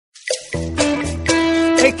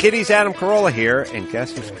Hey kiddies, Adam Carolla here, and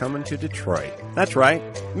guess who's coming to Detroit? That's right,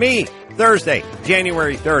 me, Thursday,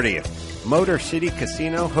 January 30th. Motor City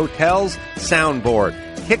Casino Hotels Soundboard.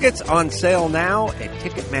 Tickets on sale now at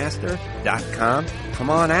Ticketmaster.com.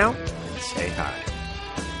 Come on out and say hi.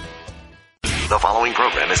 The following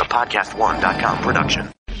program is a PodcastOne.com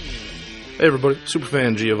production. Hey everybody,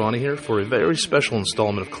 Superfan Giovanni here for a very special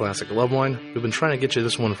installment of Classic Loveline. We've been trying to get you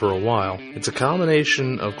this one for a while. It's a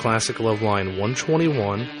combination of Classic Loveline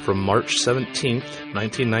 121 from March 17th,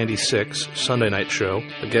 1996, Sunday night show.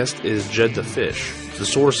 The guest is Jed the Fish. It's the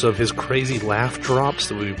source of his crazy laugh drops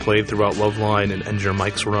that we played throughout Loveline and Engineer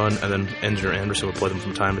Mike's run, and then Engineer Anderson would play them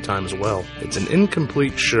from time to time as well. It's an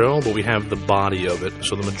incomplete show, but we have the body of it,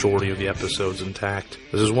 so the majority of the episode's intact.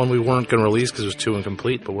 This is one we weren't going to release because it was too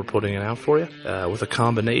incomplete, but we're putting it out for you with a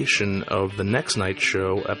combination of the next night's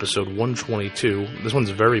show, episode 122. This one's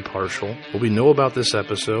very partial. What we know about this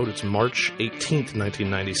episode, it's March 18th,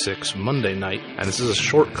 1996, Monday night, and this is a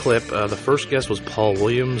short clip. The first guest was Paul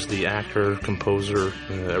Williams, the actor, composer,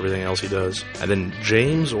 everything else he does. And then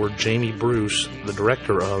James or Jamie Bruce, the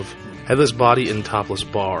director of Headless Body and Topless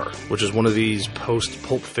Bar, which is one of these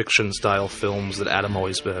post-Pulp Fiction style films that Adam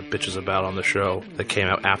always bitches about on the show that came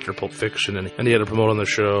out after Pulp Fiction and he had to promote on the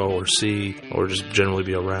show or see or just generally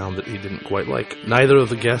be around that he didn't quite like. Neither of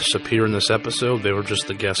the guests appear in this episode. They were just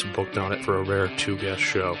the guests booked on it for a rare two-guest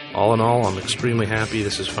show. All in all, I'm extremely happy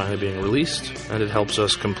this is finally being released, and it helps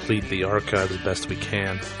us complete the archive as best we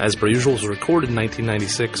can. As per usual, it was recorded in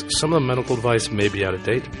 1996. Some of the medical advice may be out of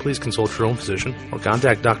date. Please consult your own physician or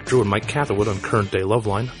contact Dr. Drew and Mike Catherwood on Current Day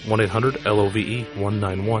Loveline,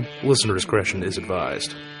 1-800-LOVE-191. Listener discretion is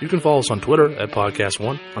advised. You can follow us on Twitter at Podcast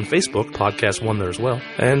One, on Facebook, Podcast One there as well,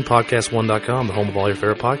 and PodcastOne.com, the home of all your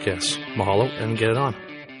favorite podcasts. Mahalo and get it on.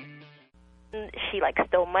 She,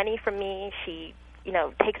 stole money from me. She,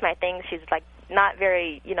 takes my things. She's, not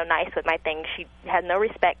very, nice with my things. She has no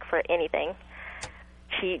respect for anything.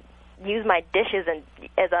 She used my dishes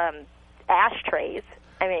as ashtrays.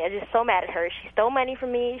 I mean, I'm just so mad at her. She stole money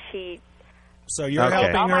from me. So you're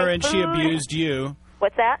helping her and she abused you.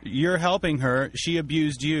 What's that? You're helping her. She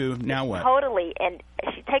abused you. Now what? Totally. And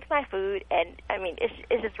she takes my food, and, I mean,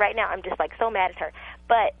 it's just right now I'm just, so mad at her.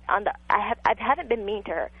 But I haven't been mean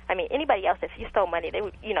to her. I mean, anybody else, if you stole money, they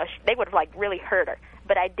would, they would have, really hurt her.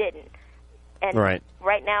 But I didn't. And right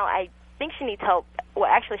now I think she needs help. Well,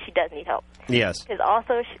 actually, she does need help. Yes. Because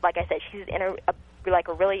also, like I said, she's in a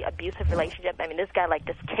really abusive relationship. I mean, this guy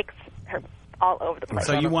just kicks her all over the place.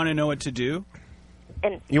 So you want to know what to do?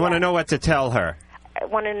 And you want to know what to tell her? I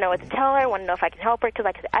want to know what to tell her. I want to know if I can help her because,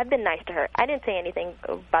 like I said, I've been nice to her. I didn't say anything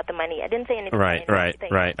about the money. I didn't say anything. Right.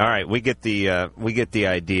 All right, we get the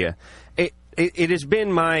idea. It has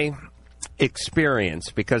been my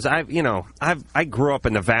experience because I grew up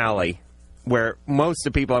in the Valley, where most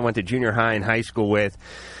of the people I went to junior high and high school with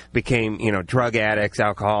became, drug addicts,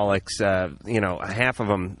 alcoholics, half of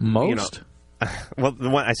them. Most? Well,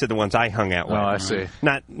 the ones I hung out with. Oh, I see.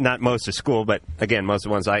 Not most of school, but again, most of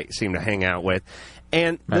the ones I seem to hang out with.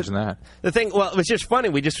 And imagine that. The thing, it was just funny.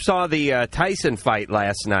 We just saw the Tyson fight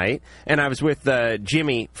last night, and I was with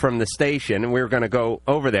Jimmy from the station, and we were going to go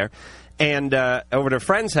over there. And over to a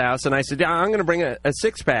friend's house, and I said, I'm going to bring a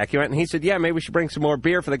six-pack. And he said, yeah, maybe we should bring some more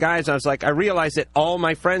beer for the guys. And I was like, I realized that all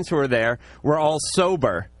my friends who were there were all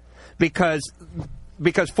sober because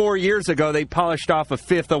 4 years ago they polished off a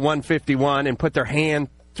fifth of 151 and put their hand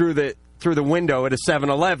through the window at a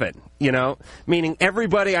 7-Eleven, meaning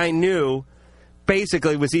everybody I knew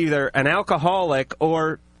basically was either an alcoholic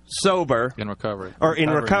or sober. In recovery. Or in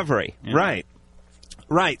recovery, yeah. Right.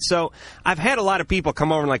 Right, so I've had a lot of people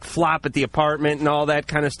come over and flop at the apartment and all that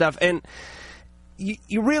kind of stuff, and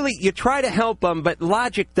you try to help them, but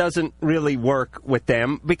logic doesn't really work with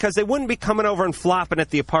them because they wouldn't be coming over and flopping at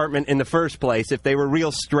the apartment in the first place if they were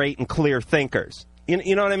real straight and clear thinkers.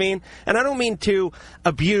 You know what I mean? And I don't mean to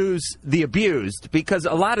abuse the abused, because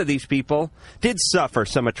a lot of these people did suffer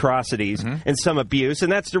some atrocities and some abuse, and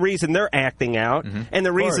that's the reason they're acting out. And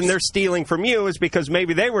the reason they're stealing from you is because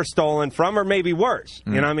maybe they were stolen from, or maybe worse.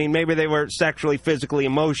 You know what I mean? Maybe they were sexually, physically,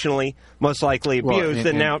 emotionally, most likely abused,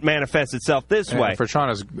 and now it manifests itself this way. For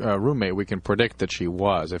Shauna's roommate, we can predict that she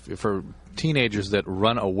was. If for teenagers that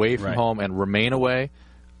run away from home and remain away,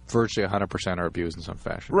 virtually 100% are abused in some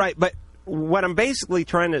fashion. Right, but what I'm basically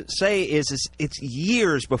trying to say is it's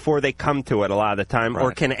years before they come to it a lot of the time,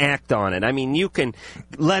 or can act on it. I mean, you can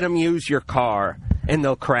let them use your car and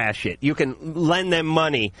they'll crash it. You can lend them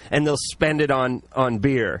money and they'll spend it on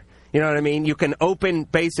beer. You know what I mean? You can open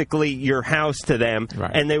basically your house to them,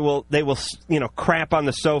 and they will crap on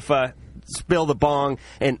the sofa spill the bong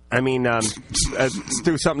and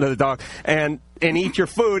do something to the dog and eat your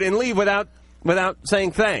food and leave without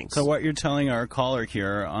saying thanks. So what you're telling our caller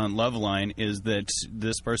here on Loveline is that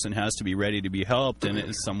this person has to be ready to be helped, and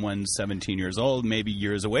it's someone 17 years old, maybe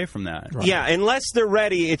years away from that. Right. Yeah, unless they're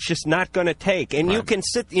ready, it's just not going to take. And you can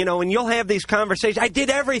sit, and you'll have these conversations. I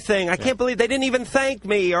did everything. I can't believe they didn't even thank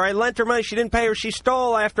me, or I lent her money. She didn't pay, or she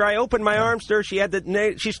stole after I opened my arms to her.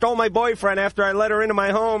 She stole my boyfriend after I let her into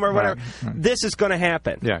my home, or whatever. Right. This is going to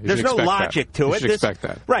happen. Yeah, there's no logic to it. You should expect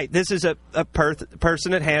that. Right. This is a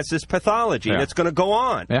person that has this pathology. It's going to go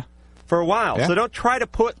on for a while. So don't try to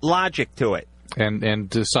put logic to it. And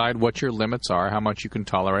decide what your limits are, how much you can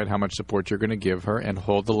tolerate, how much support you're going to give her, and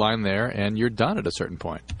hold the line there, and you're done at a certain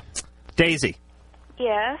point. Daisy.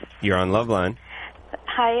 Yes? You're on Loveline.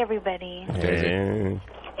 Hi, everybody. Daisy.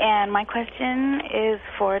 And my question is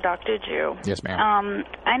for Dr. Drew. Yes, ma'am.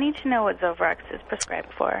 I need to know what Zovrax is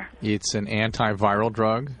prescribed for. It's an antiviral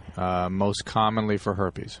drug, most commonly for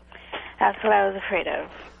herpes. That's what I was afraid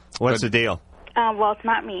of. What's the deal? Well, it's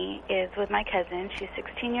not me. It's with my cousin. She's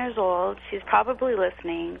 16 years old. She's probably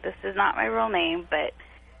listening. This is not my real name, but,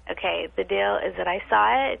 okay, the deal is that I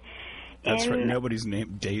saw it. That's right. Nobody's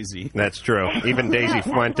named Daisy. That's true. Even Daisy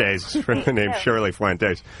Fuentes is named Shirley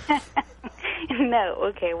Fuentes.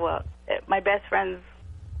 No, okay, well, my brother's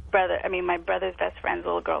best friend's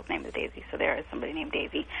little girl's name is Daisy, so there is somebody named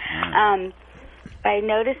Daisy. I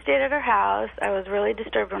noticed it at her house. I was really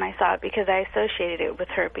disturbed when I saw it because I associated it with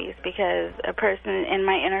herpes, because a person in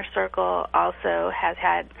my inner circle also has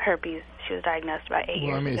had herpes. She was diagnosed about 8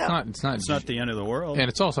 years ago. It's not the end of the world. And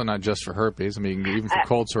it's also not just for herpes. I mean, even for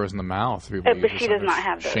cold sores in the mouth. But she does not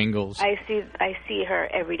have those. Shingles. I see her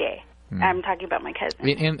every day. I'm talking about my cousin.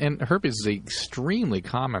 And herpes is an extremely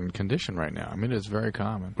common condition right now. I mean, it's very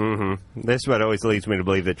common. Mm-hmm. This is what always leads me to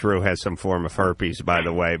believe that Drew has some form of herpes, by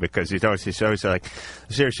the way, because he's always like,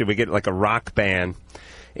 seriously, we get like a rock band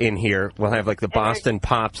in here. We'll have like the Boston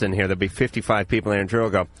Pops in here. There'll be 55 people in here, and Drew will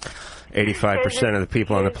go, 85% of the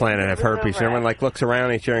people on the planet have herpes. And everyone like looks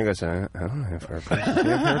around each other and goes, I don't have herpes. Do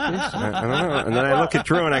you have herpes? I don't know. And then I look at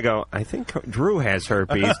Drew and I go, I think Drew has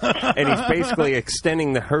herpes. And he's basically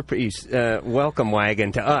extending the herpes welcome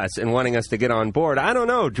wagon to us and wanting us to get on board. I don't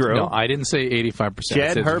know, Drew. No, I didn't say 85%.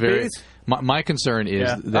 Jed, herpes? My concern is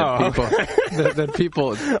that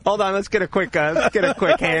people. Hold on, let's get a quick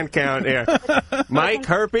hand count here. Mike,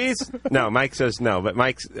 herpes? No, Mike says no, but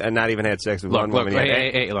Mike's not even had sex with one woman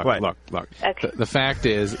yet. Look. Okay. The fact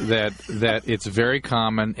is that it's very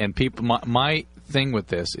common, and people. My thing with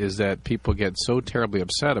this is that people get so terribly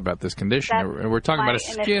upset about this condition. And we're talking about a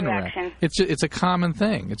skin rash. It's a common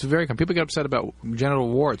thing. It's very common. People get upset about genital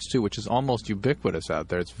warts too, which is almost ubiquitous out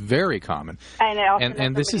there. It's very common. I know.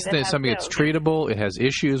 And this is something that's treatable. It has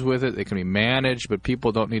issues with it. It can be managed, but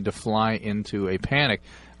people don't need to fly into a panic.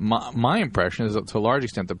 My impression is that to a large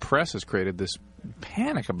extent the press has created this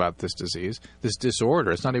panic about this disease, this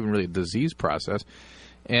disorder. It's not even really a disease process,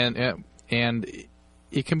 and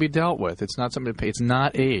it can be dealt with. It's not something. It's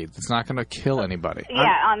not AIDS. It's not going to kill anybody. Yeah,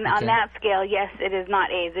 on that scale, yes, it is not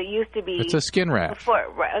AIDS. It used to be. It's a skin rash.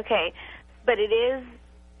 Okay, but it is.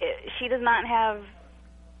 She does not have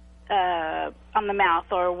on the mouth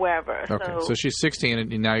or wherever. Okay, so she's 16,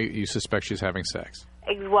 and now you suspect she's having sex.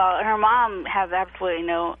 Well, her mom has absolutely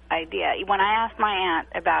no idea. When I asked my aunt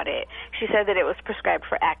about it, she said that it was prescribed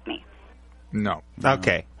for acne. No.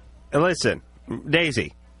 Okay, listen,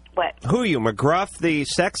 Daisy. What? Who are you, McGruff, the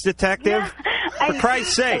sex detective? For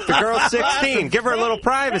Christ's sake, the girl's 16. Give her a little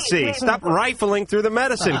privacy. Stop rifling through the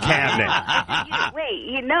medicine cabinet. Wait,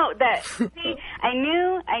 see, I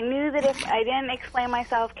knew that if I didn't explain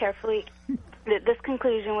myself carefully, that this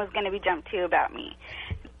conclusion was going to be jumped to about me.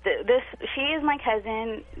 She is my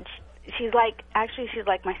cousin. She's like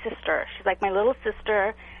my sister. She's like my little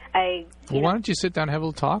sister. Why don't you sit down and have a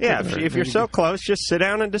little talk with her? If you're so close, just sit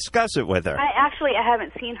down and discuss it with her. I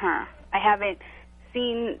haven't seen her. I haven't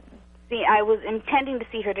seen... I was intending to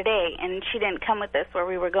see her today, and she didn't come with us where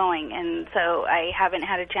we were going, and so I haven't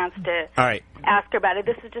had a chance to ask her about it.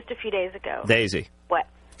 This was just a few days ago. Daisy. What?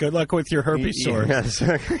 Good luck with your herpes sores. Yes.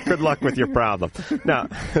 Good luck with your problem. No,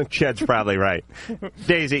 Ched's probably right.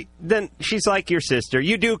 Daisy, then she's like your sister.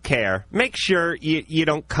 You do care. Make sure you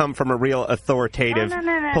don't come from a real authoritative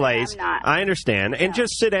place. No, I'm not. I understand. And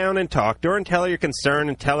just sit down and talk to her and tell her your concern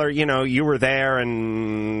and tell her, you were there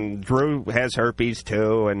and Drew has herpes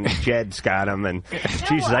too and Jed's got him and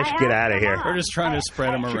Jesus, I should get out of here. We're just trying to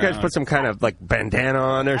spread them around. You guys put some kind of like bandana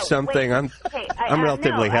on or something. Okay, I'm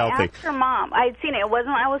relatively healthy. I asked her mom. I'd seen it. It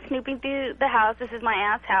wasn't when I was snooping through the house. This is my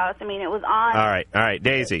aunt's house. I mean, it was on. All right,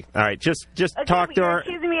 Daisy. All right, just Okay, talk to you're her.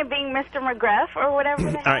 accusing me of being Mr. McGruff or whatever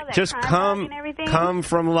the hell. All right, that just crime dog and everything. come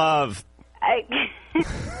from love.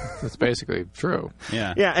 That's basically true.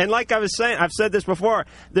 Yeah. Yeah, and like I was saying, I've said this before.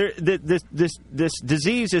 This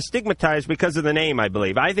disease is stigmatized because of the name, I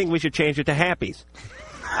believe. I think we should change it to Happies.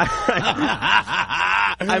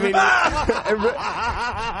 I mean,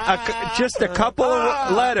 just a couple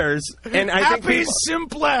of letters, and I think Happy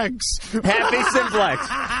Simplex. Happy Simplex.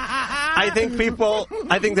 I think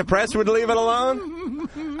the press would leave it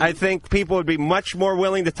alone. I think people would be much more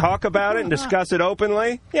willing to talk about it and discuss it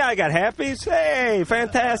openly. Yeah, I got Happies. Hey,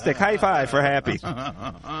 fantastic. High five for Happies.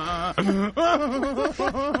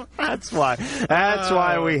 That's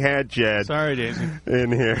why we had Jed. Sorry, Daisy.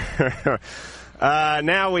 In here.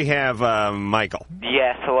 Now we have Michael.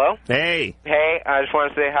 Yes, hello? Hey. Hey, I just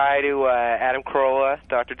want to say hi to Adam Carolla,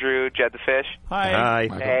 Dr. Drew, Jed the Fish. Hi.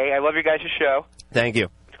 Hey, I love your guys' show. Thank you.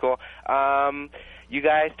 It's cool. You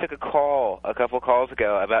guys took a couple calls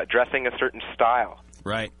ago about dressing a certain style.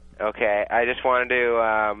 Right. Okay, I just wanted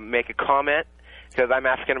to make a comment because I'm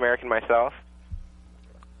African-American myself.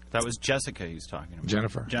 That was Jessica he's talking about.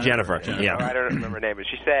 Jennifer. Yeah. Oh, I don't remember her name, but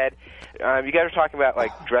she said you guys were talking about,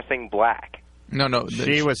 like, dressing black. No.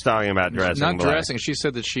 She was talking about dressing. Not black. dressing. She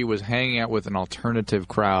said that she was hanging out with an alternative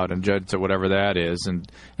crowd, and Judge said whatever that is, and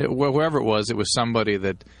whoever it was somebody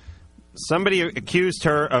that. Somebody accused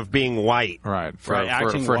her of being white. Right. For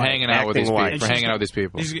acting white. hanging out with these people. Acting For hanging out with these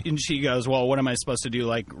people. And she goes, well, what am I supposed to do,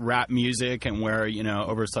 like rap music and wear,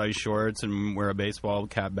 oversized shorts and wear a baseball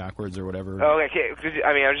cap backwards or whatever? Oh, okay.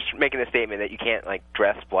 I mean, I was just making a statement that you can't, like,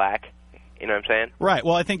 dress black. You know what I'm saying? Right.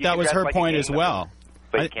 Well, I think that was her point as well.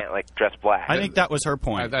 But you can't, like, dress black. I think that was her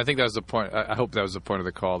point. I think that was the point. I hope that was the point of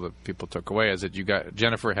the call that people took away, is that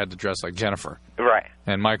Jennifer had to dress like Jennifer. Right.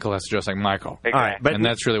 And Michael has to dress like Michael. Exactly. All right, and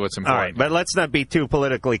that's really what's important. All right, but let's not be too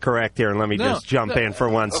politically correct here, and let me just jump in for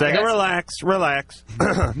 1 second. Relax.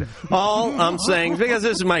 All I'm saying, because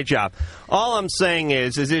this is my job, all I'm saying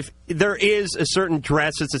is if there is a certain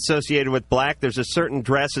dress that's associated with black, there's a certain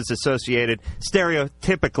dress that's associated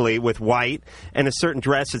stereotypically with white, and a certain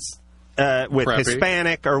dress that's with Preppy.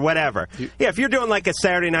 Hispanic or whatever. If you're doing like a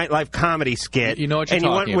Saturday Night Live comedy skit, you know what you're and you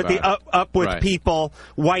talking went with about. the up with Right. people,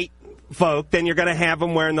 white folk, then you're going to have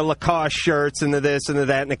them wearing the Lacoste shirts and the this and the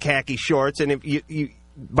that and the khaki shorts. And if you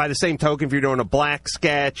by the same token, if you're doing a black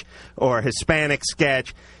sketch or a Hispanic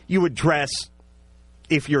sketch, you would dress.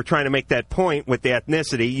 If you're trying to make that point with the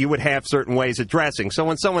ethnicity, you would have certain ways of dressing. So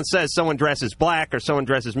when someone says someone dresses black or someone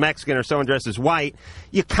dresses Mexican or someone dresses white,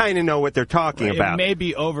 you kind of know what they're talking about. It may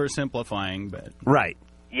be oversimplifying, but... Right.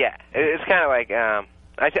 Yeah, it's kind of like,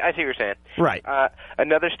 I see what you're saying. Right.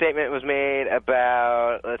 Another statement was made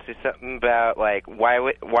about, let's see, something about, like, why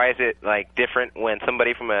is it, like, different when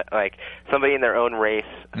somebody from somebody in their own race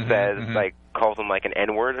says, like, calls them, like, an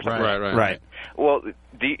N-word or something? Right. Well,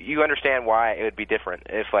 do you understand why it would be different?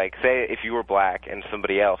 If, like, say if you were black and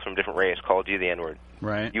somebody else from a different race called you the N-word,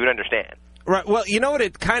 right? You would understand. Right. Well, you know what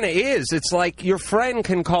it kind of is? It's like your friend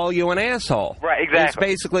can call you an asshole. Right, exactly. It's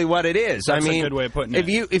basically what it is. That's I mean, a good way of putting it.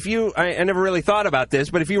 If you, I never really thought about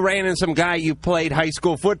this, but if you ran into some guy you played high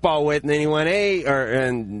school football with, and then he went, hey, or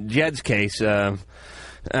in Jed's case, I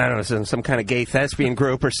don't know, some kind of gay thespian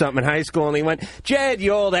group or something in high school, and he went, Jed,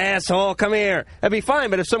 you old asshole, come here. That'd be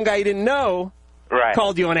fine, but if some guy you didn't know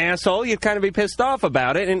called you an asshole, you'd kind of be pissed off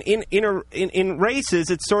about it. And in races,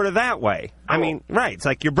 it's sort of that way. Cool. I mean, right, it's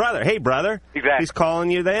like your brother. Hey, brother. Exactly. He's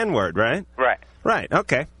calling you the N-word, right? Right,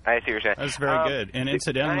 okay. I see what you're saying. That's very good. And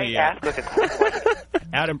incidentally, can I ask, like, a quick question?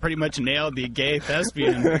 Adam pretty much nailed the gay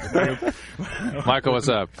thespian group. Michael, what's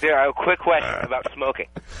up? Yeah, a quick question about smoking.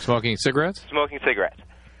 Smoking cigarettes? Smoking cigarettes.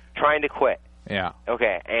 Trying to quit. Yeah.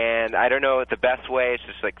 Okay, and I don't know if the best way is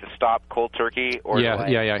just like to stop cold turkey or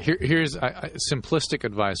Yeah. Here's simplistic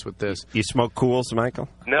advice with this. You smoke Cools, Michael?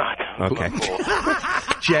 No, I don't Okay. smoke Cools.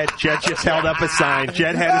 Jed just held up a sign.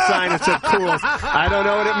 Jed had a sign that said Cools. I don't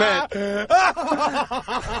know what it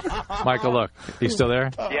meant. Michael, look. You still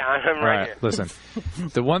there? Yeah, I'm right here. Listen,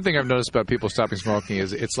 the one thing I've noticed about people stopping smoking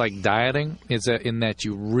is it's like dieting, in that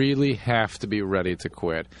you really have to be ready to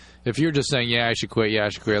quit. If you're just saying, I should quit,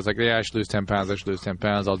 it's like, I should lose 10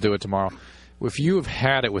 pounds, I'll do it tomorrow. If you have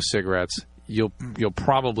had it with cigarettes, you'll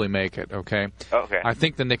probably make it, okay? Okay. I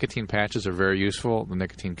think the nicotine patches are very useful. The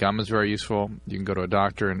nicotine gum is very useful. You can go to a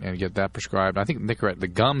doctor and get that prescribed. I think the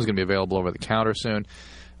gum is going to be available over the counter soon.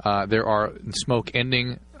 There are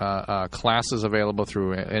smoke-ending classes available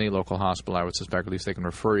through any local hospital, I would suspect. At least they can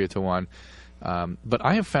refer you to one. But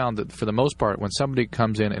I have found that for the most part, when somebody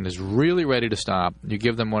comes in and is really ready to stop, you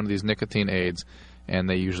give them one of these nicotine aids, and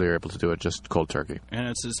they usually are able to do it just cold turkey. And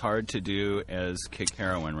it's as hard to do as kick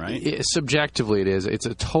heroin, right? Subjectively, it is. It's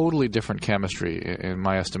a totally different chemistry in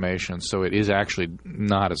my estimation, so it is actually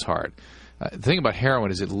not as hard. The thing about heroin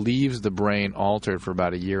is it leaves the brain altered for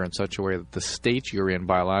about a year in such a way that the state you're in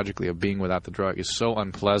biologically of being without the drug is so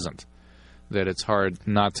unpleasant that it's hard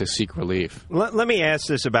not to seek relief. Let me ask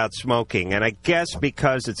this about smoking, and I guess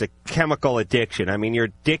because it's a chemical addiction. I mean, you're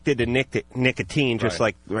addicted to nicotine, just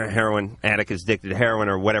like a heroin addict is addicted to heroin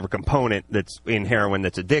or whatever component that's in heroin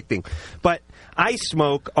that's addicting. But I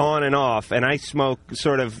smoke on and off, and I smoke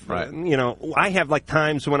sort of, I have like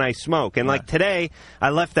times when I smoke. And like today, I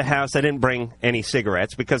left the house, I didn't bring any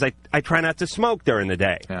cigarettes because I try not to smoke during the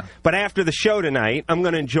day. Yeah. But after the show tonight, I'm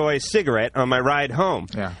going to enjoy a cigarette on my ride home.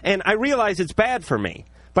 Yeah. And I realize it's bad for me.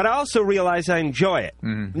 But I also realize I enjoy it,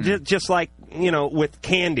 just like, with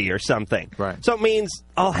candy or something. Right. So it means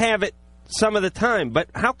I'll have it some of the time. But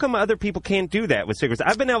how come other people can't do that with cigarettes?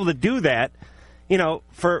 I've been able to do that,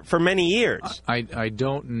 for many years. I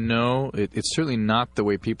don't know. It's certainly not the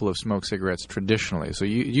way people have smoked cigarettes traditionally. So it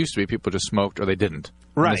used to be people just smoked or they didn't.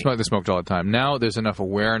 Right. They smoked all the time. Now there's enough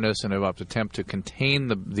awareness and enough attempt to contain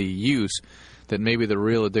the use that maybe the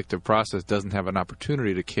real addictive process doesn't have an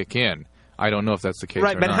opportunity to kick in. I don't know if that's the case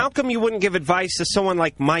right, or but not. how come you wouldn't give advice to someone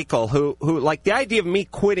like Michael, who like the idea of me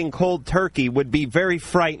quitting cold turkey would be very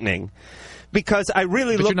frightening, because I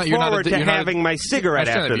really look forward to having my cigarette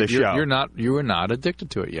after the show. You are not addicted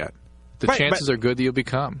to it yet. The Right, chances but- are good that you'll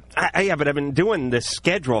become. Yeah, but I've been doing this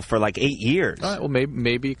schedule for like 8 years. All right, well,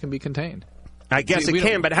 maybe it can be contained. I guess We it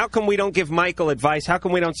can, don't- but how come we don't give Michael advice? How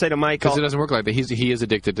come we don't say to Michael... Because it doesn't work like that. He is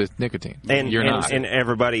addicted to nicotine. You're not. And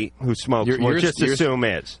everybody who smokes will just assume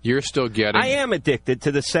is. You're still getting... I am addicted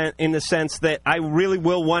to in the sense that I really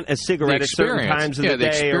will want a cigarette at certain times of the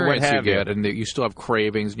day or what have you. And you still have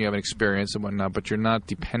cravings and you have an experience and whatnot, but you're not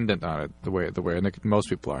dependent on it the way most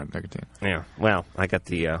people are on nicotine. Yeah, well, I got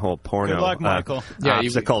the whole porno Good luck, Michael.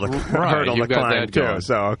 obstacle to hurdle to climb, too.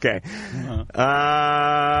 So, okay.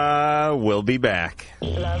 We'll be back.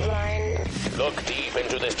 Look deep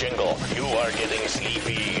into this jingle. You are getting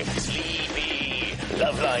sleepy. Sleepy.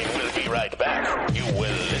 Loveline will be right back. You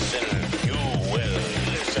will listen. You will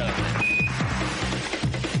listen.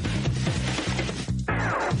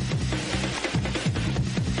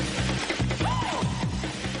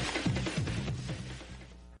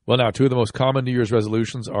 Well, now, two of the most common New Year's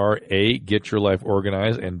resolutions are A, get your life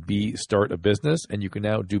organized, and B, start a business. And you can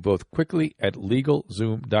now do both quickly at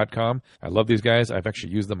LegalZoom.com. I love these guys. I've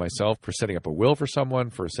actually used them myself for setting up a will for someone,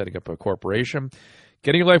 for setting up a corporation.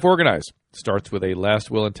 Getting your life organized starts with a last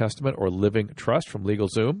will and testament or living trust from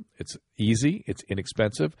LegalZoom. It's easy, it's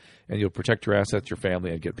inexpensive, and you'll protect your assets, your family,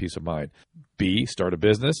 and get peace of mind. B, start a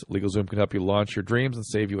business. LegalZoom can help you launch your dreams and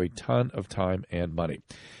save you a ton of time and money.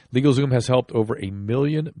 LegalZoom has helped over 1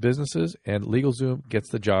 million businesses, and LegalZoom gets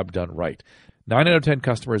the job done right. 9 out of 10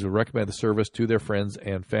 customers would recommend the service to their friends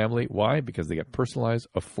and family. Why? Because they get personalized,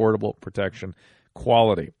 affordable protection,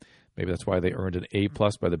 quality. Maybe that's why they earned an A+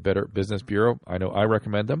 by the Better Business Bureau. I know I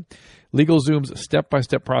recommend them. LegalZoom's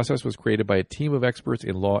step-by-step process was created by a team of experts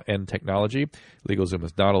in law and technology. LegalZoom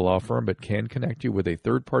is not a law firm, but can connect you with a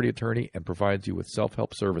third-party attorney and provides you with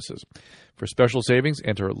self-help services. For special savings,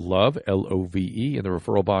 enter LOVE, L-O-V-E, in the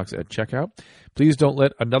referral box at checkout. Please don't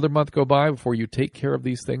let another month go by before you take care of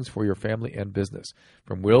these things for your family and business.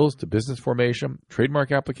 From wills to business formation,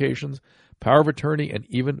 trademark applications, power of attorney, and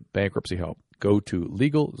even bankruptcy help. Go to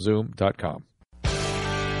LegalZoom.com.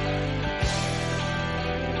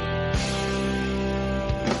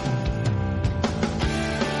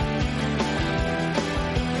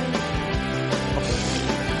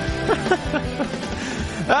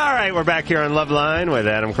 All right, we're back here on Loveline with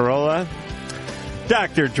Adam Carolla,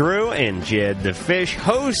 Dr. Drew, and Jed the Fish,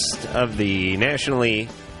 host of the nationally...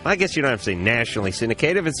 I guess you don't have to say nationally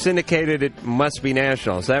syndicated. If it's syndicated, it must be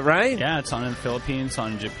national. Is that right? Yeah, it's on in the Philippines, it's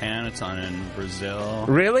on in Japan, it's on in Brazil.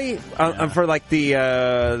 Really? Yeah. For like the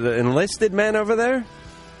enlisted men over there?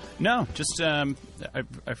 No, just I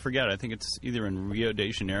forget. I think it's either in Rio de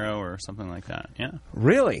Janeiro or something like that. Yeah.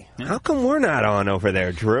 Really? Yeah. How come we're not on over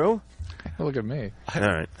there, Drew? Look at me. All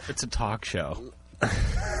right. It's a talk show.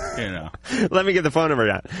 You know. Let me get the phone number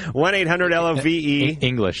down. 1-800-LOVE.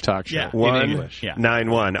 English talk show. Yeah.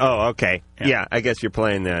 191. Oh, okay. Yeah, I guess you're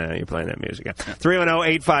playing that music.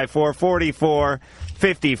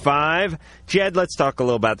 310-854-4455. Jed, let's talk a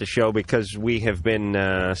little about the show because we have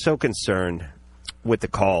been so concerned with the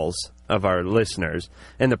calls of our listeners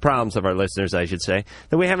and the problems of our listeners, I should say,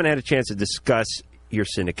 that we haven't had a chance to discuss your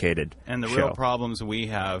syndicated And the show. real problems we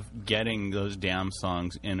have getting those damn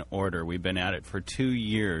songs in order. We've been at it for 2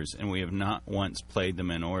 years, and we have not once played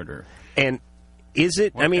them in order. And is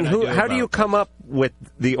it? What I mean, can I do how do you about come up with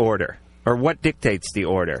the order, or what dictates the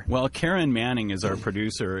order? Well, Karen Manning is our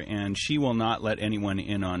producer, and she will not let anyone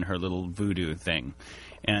in on her little voodoo thing.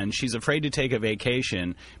 And she's afraid to take a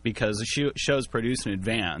vacation because the show's produced in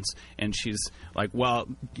advance. And she's like, well,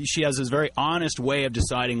 she has this very honest way of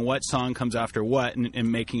deciding what song comes after what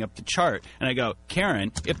and making up the chart. And I go,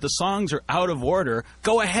 Karen, if the songs are out of order,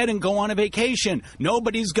 go ahead and go on a vacation.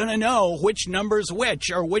 Nobody's going to know which number's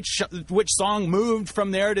which or which song moved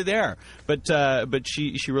from there to there. But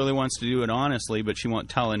she really wants to do it honestly, but she won't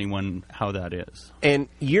tell anyone how that is. And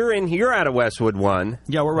you're out of Westwood 1.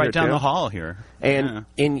 Yeah, we're right Here, down too. the hall here. And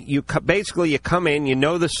you basically you come in, you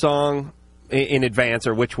know the song in advance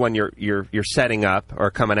or which one you're setting up or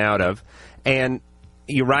coming out of, and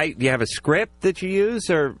you write. Do you have a script that you use,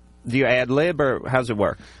 or do you ad lib, or how's it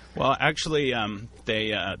work? Well, actually,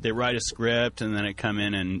 they write a script, and then I come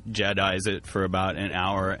in and Jedize it for about an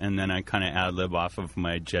hour, and then I kind of ad-lib off of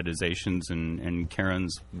my Jedizations and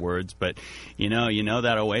Karen's words. But, you know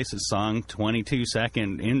that Oasis song,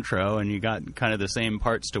 22-second intro, and you got kind of the same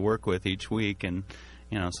parts to work with each week, and,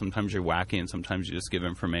 sometimes you're wacky, and sometimes you just give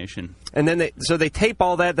information. And then they tape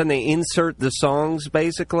all that, then they insert the songs,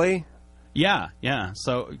 basically? Yeah.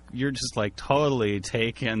 So you're just like totally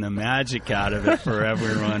taking the magic out of it for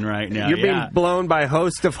everyone right now. You're being blown by a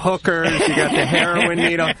host of hookers. You got the heroin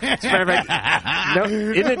needle. It's perfect. No,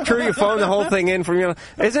 isn't it true you phoned the whole thing in from you?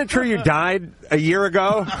 Isn't it true you died a year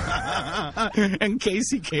ago? And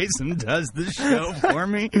Casey Kasem does the show for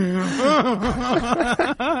me.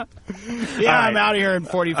 I'm out of here in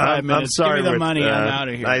 45 minutes. I'm sorry. Give me the money. I'm out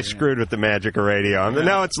of here. I screwed with the magic of radio.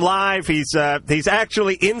 No, it's live. He's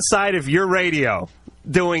actually inside of your radio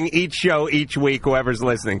doing each show each week, whoever's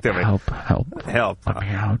listening to me. Help. Let me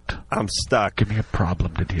out. I'm stuck. Give me a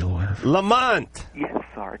problem to deal with. Lamont. Yes,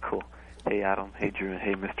 sorry, cool. Hey, Adam. Hey, Drew.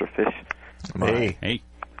 Hey, Mr. Fish. Hey.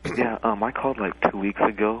 Yeah, I called like 2 weeks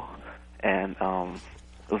ago, and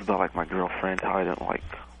it was about like my girlfriend, how I didn't like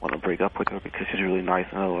want to break up with her because she's really nice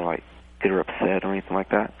and I don't like get her upset or anything like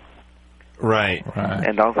that. Right.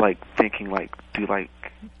 And I was like thinking like, do like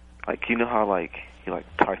you know how like you like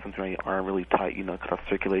tie something around your arm really tight, because of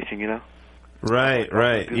circulation,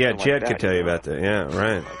 Right. Yeah, Jed could tell you about that. Yeah,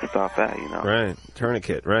 right. Like, stop that, Right.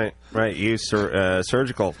 Tourniquet. Right. Use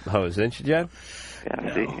surgical hose, didn't you, Jed?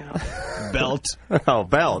 Yeah, see, Belt. Oh,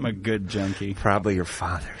 belt. I'm a good junkie. Probably your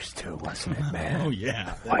father's too, wasn't it, man? Oh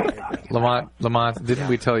yeah. Lamont, didn't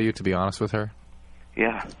we tell you to be honest with her?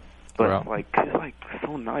 Yeah, but Well. like she's like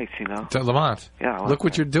so nice, Lamont, Yeah, I like look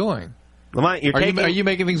what you're doing. Lamont, Are you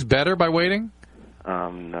making things better by waiting?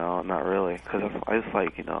 No, not really, because I just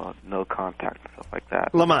like no contact and stuff like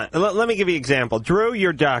that. Lamont, let me give you an example. Drew,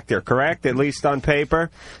 you're doctor, correct? At least on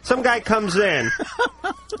paper. Some guy comes in,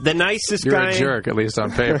 the nicest You're guy. a jerk, at least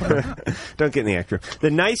on paper. Don't get in the act room.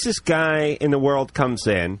 The nicest guy in the world comes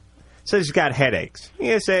in, says he's got headaches.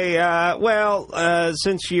 You say,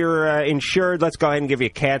 since you're insured, let's go ahead and give you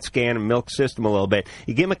a CAT scan and milk system a little bit.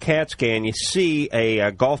 You give him a CAT scan, you see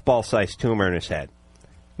a golf ball-sized tumor in his head.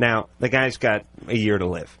 Now, the guy's got a year to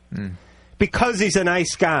live. Because he's a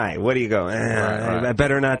nice guy, what do you go? Right. I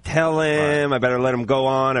better not tell him. Right. I better let him go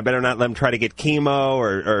on. I better not let him try to get chemo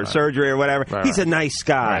or surgery or whatever. Right, he's a nice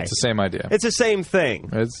guy. Right, it's the same idea. It's the same thing.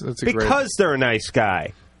 It's a because they're a nice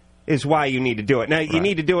guy is why you need to do it. Now, you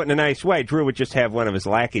need to do it in a nice way. Drew would just have one of his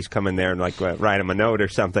lackeys come in there and write him a note or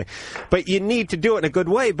something. But you need to do it in a good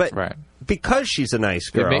way. But because she's a nice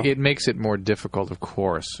girl. It makes it more difficult, of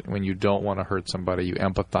course. When you don't want to hurt somebody, you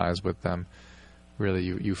empathize with them. Really,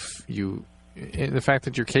 you the fact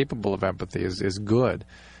that you're capable of empathy is good,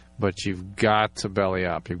 but you've got to belly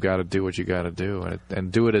up. You've got to do what you got to do,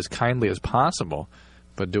 and do it as kindly as possible,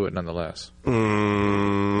 but do it nonetheless.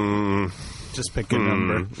 Just pick a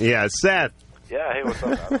number. Yeah, Seth. Yeah, hey, what's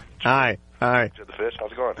up, Adam? Hi. Jed the Fish,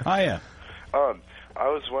 how's it going? Hiya. I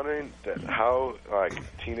was wondering how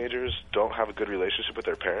teenagers don't have a good relationship with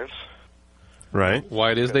their parents. Right.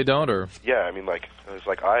 Why it is they don't, or? Yeah, I mean, it's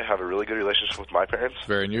like I have a really good relationship with my parents.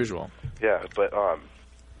 Very unusual. Yeah, but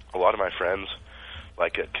a lot of my friends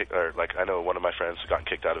get kicked, or I know one of my friends got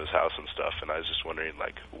kicked out of his house and stuff, and I was just wondering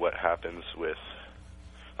what happens with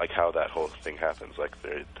how that whole thing happens,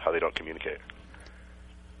 how they don't communicate.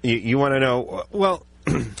 You want to know? Well,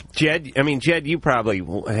 Jed. You probably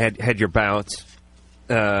had your bouts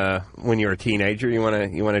when you were a teenager. You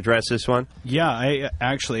want to address this one? Yeah, I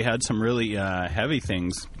actually had some really heavy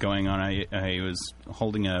things going on. I was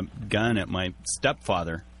holding a gun at my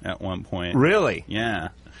stepfather at one point. Really? Yeah.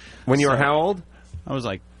 When you were how old? I was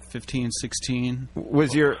like 15, 16.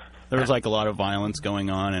 There was like a lot of violence going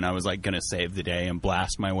on, and I was like going to save the day and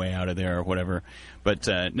blast my way out of there or whatever. But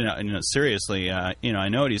seriously, I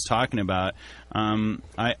know what he's talking about.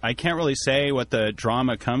 I can't really say what the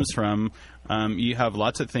drama comes from. You have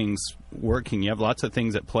lots of things working. You have lots of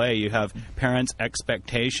things at play. You have parents'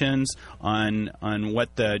 expectations on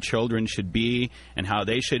what the children should be and how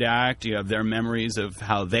they should act. You have their memories of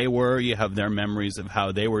how they were. You have their memories of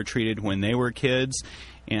how they were treated when they were kids.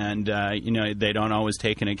 And they don't always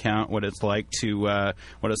take into account what it's like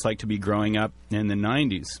to be growing up in the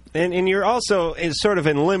 90s. And you're also sort of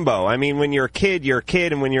in limbo. I mean, when you're a kid,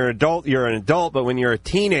 and when you're an adult, you're an adult. But when you're a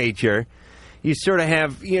teenager, you sort of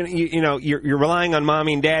have you're relying on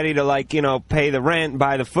mommy and daddy to pay the rent,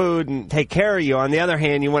 buy the food, and take care of you. On the other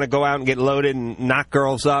hand, you want to go out and get loaded and knock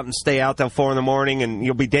girls up and stay out till 4 a.m, and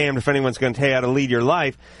you'll be damned if anyone's going to tell you how to lead your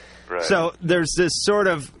life. Right. So there's this sort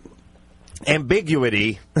of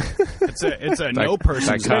ambiguity. It's a no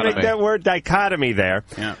person's dichotomy. That word dichotomy there,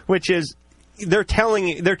 which is they're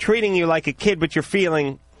treating you like a kid, but you're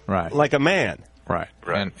feeling like a man. Right.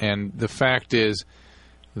 And the fact is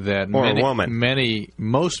that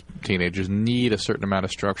most teenagers need a certain amount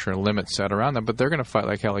of structure and limits set around them, but they're going to fight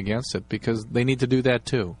like hell against it because they need to do that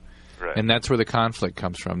too. Right. And that's where the conflict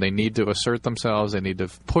comes from. They need to assert themselves. They need to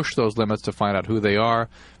push those limits to find out who they are,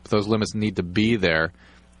 but those limits need to be there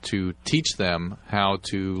to teach them how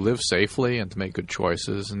to live safely and to make good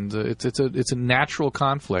choices. And it's a natural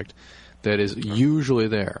conflict that is usually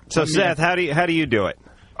there. So, Seth, how do you do it?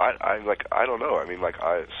 I don't know. I mean,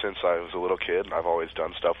 since I was a little kid, I've always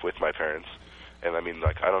done stuff with my parents, and I mean,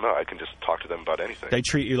 I don't know. I can just talk to them about anything. They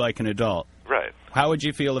treat you like an adult, right? How would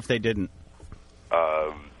you feel if they didn't?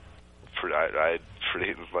 I'd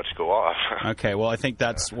pretty much go off. Okay, well, I think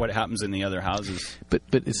that's what happens in the other houses. But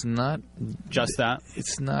it's not just that.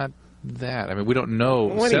 It's not that. I mean, we don't know.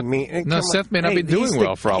 What do you mean? No, Seth may not be doing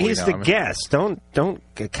well for all we know. He's the guest. Don't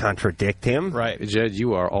contradict him. Right, Jed,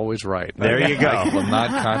 you are always right. There you go. I will not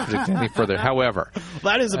contradict any further. However,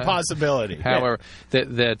 that is a possibility. However,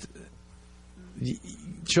 that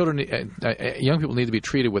children, young people need to be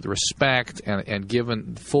treated with respect and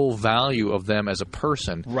given full value of them as a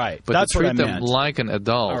person. Right. But that's to treat what I them meant. like an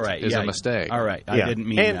adult is a mistake. All right. I didn't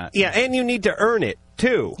mean that. Yeah, and you need to earn it,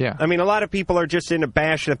 too. Yeah. I mean, a lot of people are just into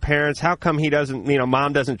bashing the parents. How come he doesn't,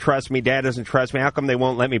 mom doesn't trust me, dad doesn't trust me? How come they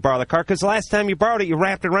won't let me borrow the car? Because the last time you borrowed it, you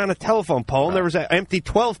wrapped it around a telephone pole, and there was an empty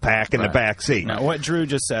 12-pack in the back seat. Now, what Drew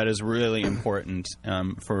just said is really important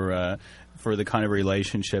for the kind of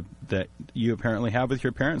relationship that you apparently have with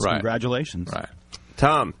your parents. Right. Congratulations. Right.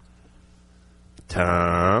 Tom.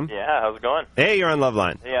 Yeah, how's it going? Hey, you're on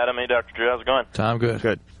Loveline. Hey, Adam. Hey, Dr. Drew. How's it going? Tom, good.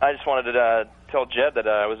 Good. I just wanted to tell Jed that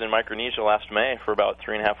I was in Micronesia last May for about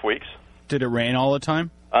 3.5 weeks. Did it rain all the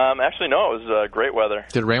time? Actually, no. It was great weather.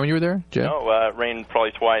 Did it rain when you were there, Jed? No, it rained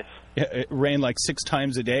probably twice. Yeah, it rained like 6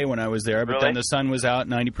 times a day when I was there, but then the sun was out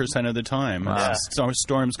 90% of the time. Wow.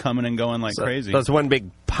 Storms coming and going like crazy. That's one big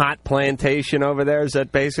pot plantation over there. Is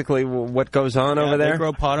that basically what goes on over there? They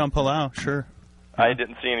grow pot on Palau, sure. I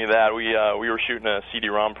didn't see any of that. We were shooting a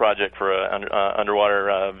CD-ROM project for an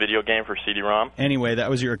underwater video game for CD-ROM. Anyway, that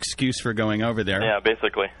was your excuse for going over there. Yeah,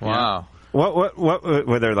 basically. Wow. What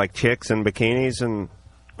were there, like chicks in bikinis and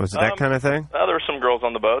was it that kind of thing? There were some girls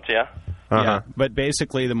on the boats, yeah. Yeah, but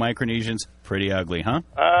basically the Micronesians pretty ugly, huh?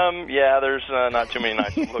 Yeah, there's not too many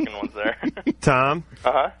nice looking ones there. Tom?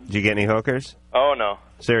 Uh-huh. Did you get any hookers? Oh, no.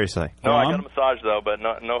 Seriously? No, I got a massage, though, but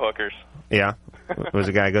no hookers. Yeah? Was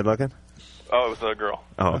the guy good looking? Oh, it was a girl.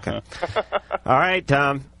 Oh, okay. All right,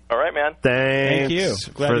 Tom. All right, man. Thank you.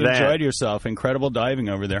 Glad for you that. enjoyed yourself. Incredible diving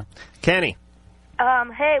over there. Kenny.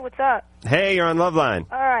 Hey, what's up? Hey, you're on Loveline.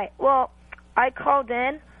 All right. Well, I called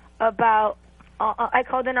in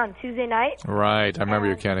on Tuesday night. Right. I remember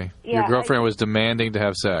you, Kenny. Yeah, Your girlfriend was demanding to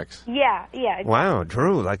have sex. Yeah. Wow,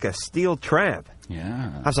 Drew, like a steel trap.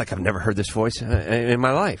 Yeah. I was like, I've never heard this voice in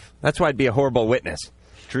my life. That's why I'd be a horrible witness.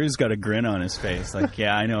 Drew's got a grin on his face. Like,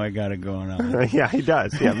 yeah, I know I got it going on. Yeah, he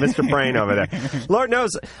does. Yeah, Mr. Brain over there. Lord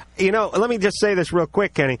knows, let me just say this real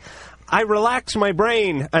quick, Kenny. I relax my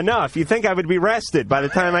brain enough. You think I would be rested by the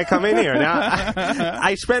time I come in here. Now,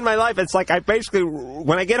 I spend my life, it's like I basically,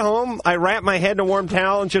 when I get home, I wrap my head in a warm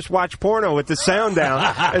towel and just watch porno with the sound down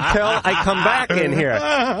until I come back in here.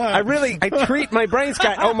 I treat my brain's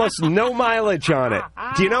got almost no mileage on it.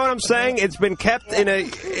 Do you know what I'm saying? It's been kept in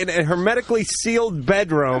a hermetically sealed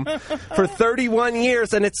bedroom for 31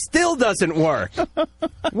 years and it still doesn't work.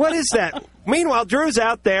 What is that? Meanwhile, Drew's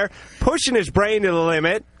out there pushing his brain to the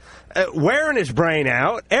limit. wearing his brain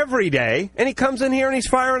out every day, and he comes in here and he's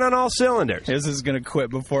firing on all cylinders. His is going to quit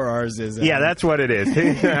before ours is. Yeah, that's what it is.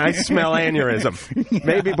 I smell aneurysm.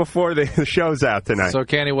 Maybe before the show's out tonight. So,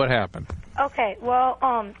 Kenny, what happened? Okay, well,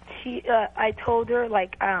 I told her,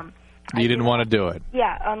 like, You didn't want to do it.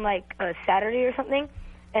 yeah, on, like, a Saturday or something,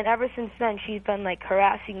 and ever since then, she's been, like,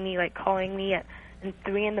 harassing me, like, calling me at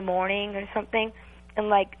 3 in the morning or something, and,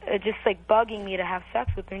 like, just, like, bugging me to have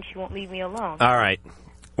sex with her, and she won't leave me alone. All right.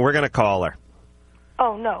 We're going to call her.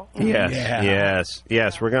 Oh, no. Yes.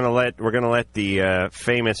 We're going to let the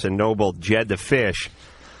famous and noble Jed the Fish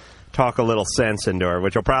talk a little sense into her,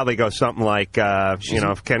 which will probably go something like,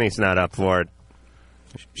 if Kenny's not up for it.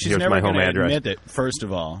 She's here's never my home going to address. admit it, first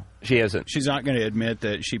of all. She isn't. She's not going to admit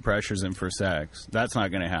that she pressures him for sex. That's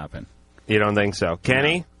not going to happen. You don't think so?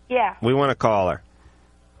 Kenny? Yeah. We want to call her.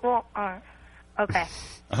 Well, okay.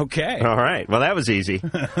 Okay. All right. Well, that was easy.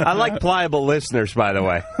 I like pliable listeners, by the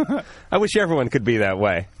way. I wish everyone could be that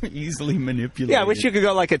way. Easily manipulated. Yeah, I wish you could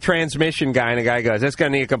go like a transmission guy, and a guy goes, "That's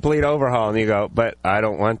going to need a complete overhaul," and you go, "But I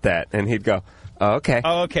don't want that," and he'd go, "Oh, okay.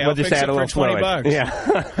 Oh, okay. We'll I'll just fix add it a little for $20. fluid."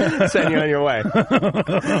 Yeah, send you on your way.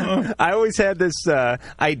 I always had this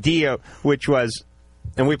idea, which was,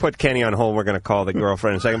 and we put Kenny on hold. We're going to call the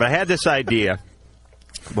girlfriend in a second, but I had this idea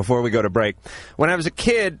before we go to break. When I was a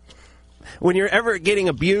kid, when you're ever getting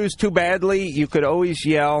abused too badly, you could always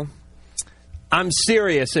yell, "I'm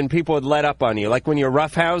serious," and people would let up on you. Like when you're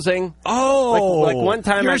roughhousing. Oh, like one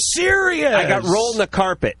time you're serious. I got rolled in the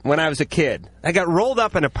carpet when I was a kid. I got rolled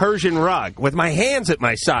up in a Persian rug with my hands at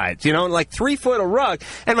my sides, like 3 foot of rug.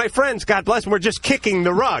 And my friends, God bless them, were just kicking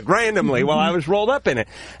the rug randomly while I was rolled up in it.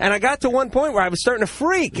 And I got to one point where I was starting to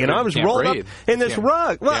freak. I was rolled up in this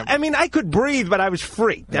rug. Well, I mean, I could breathe, but I was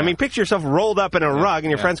freaked. I mean, picture yourself rolled up in a rug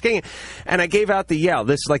and your friends kicking. And I gave out the yell.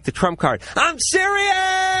 This is like the trump card. "I'm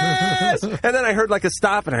serious!" And then I heard like a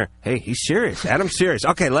stop in her. "Hey, he's serious. Adam's serious.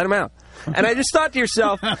 Okay, let him out." And I just thought to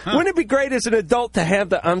yourself, wouldn't it be great as an adult to have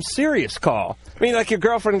the "I'm serious" call? I mean, like your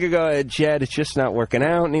girlfriend could go, "Jed, it's just not working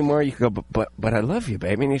out anymore." You could go, but I love you,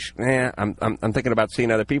 baby. And I'm thinking about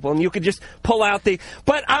seeing other people. And you could just pull out the,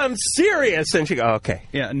 "But I'm serious." And she go, "Okay."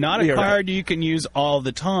 Yeah, not a You're card you can use all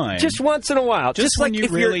the time. Just once in a while. Just when like you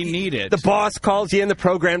if really need it. The boss calls you in, the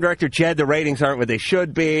program director, "Jed, the ratings aren't what they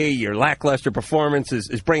should be. Your lackluster performance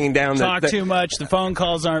is bringing down the... Talk too much. The phone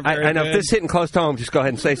calls aren't very I know. good. If this is hitting close to home, just go ahead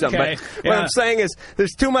and say something. Okay, But what I'm saying is,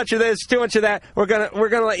 there's too much of this, too much of that. We're gonna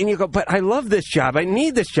let, and you go, "But I love this job. I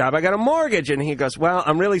need this job. I got a mortgage." And he goes, "Well,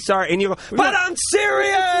 I'm really sorry." And you go, "But I'm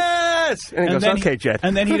serious." And he goes, "Okay, Jed."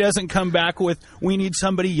 And then he doesn't come back with, "We need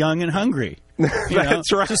somebody young and hungry."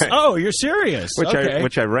 That's right. Just, "Oh, you're serious."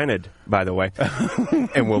 Which I rented, by the way.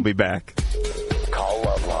 And we'll be back. Call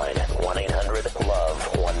Loveline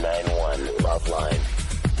 1-800-LOVE-191. Loveline.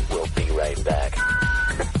 We'll be right back.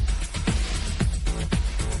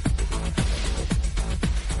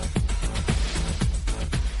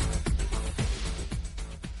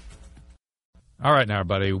 All right, now,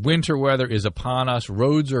 everybody. Winter weather is upon us.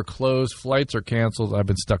 Roads are closed. Flights are canceled. I've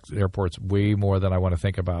been stuck at airports way more than I want to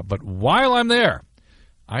think about. But while I'm there,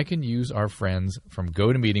 I can use our friends from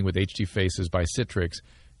GoToMeeting with HD Faces by Citrix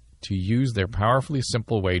to use their powerfully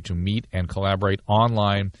simple way to meet and collaborate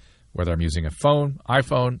online, whether I'm using a phone,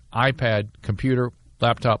 iPhone, iPad, computer,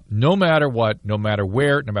 laptop, no matter what, no matter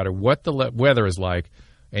where, no matter what the weather is like.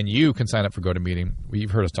 And you can sign up for GoToMeeting. You've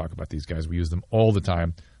heard us talk about these guys. We use them all the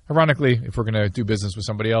time. Ironically, if we're going to do business with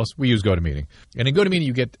somebody else, we use GoToMeeting. And in GoToMeeting,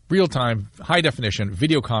 you get real-time, high-definition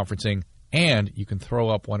video conferencing, and you can throw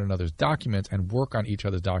up one another's documents and work on each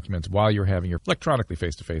other's documents while you're having your electronically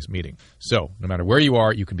face-to-face meeting. So no matter where you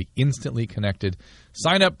are, you can be instantly connected.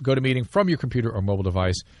 Sign up GoToMeeting from your computer or mobile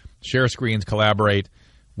device. Share screens, collaborate.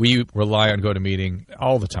 We rely on GoToMeeting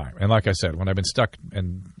all the time. And like I said, when I've been stuck,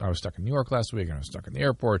 and I was stuck in New York last week, and I was stuck in the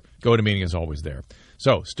airport, GoToMeeting is always there.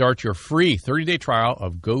 So start your free 30-day trial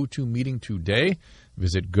of GoToMeeting today.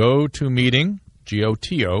 Visit GoToMeeting,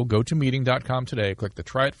 G-O-T-O, GoToMeeting.com today. Click the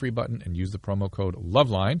Try It Free button and use the promo code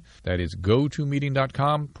LOVELINE. That is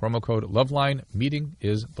GoToMeeting.com, promo code LOVELINE. Meeting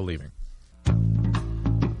is believing.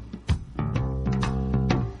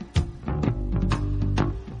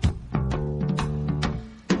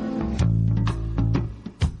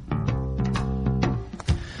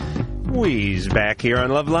 We's back here on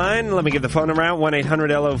Loveline. Let me give the phone number out,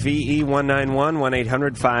 1-800-LOVE-191,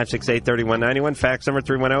 1-800-568-3191. Fax number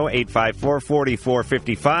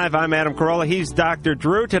 310-854-4455. I'm Adam Carolla. He's Dr.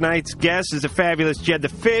 Drew. Tonight's guest is a fabulous Jed the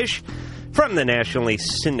Fish from the nationally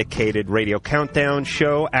syndicated radio countdown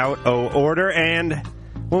show, Out O Order. And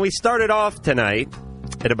when we started off tonight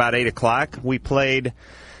at about 8 o'clock, we played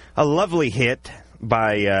a lovely hit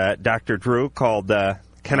by Dr. Drew called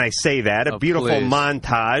Can I Say That? A beautiful please.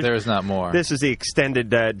 montage. There's not more. This is the extended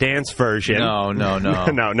dance version. No.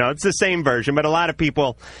 No. It's the same version, but a lot of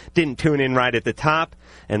people didn't tune in right at the top,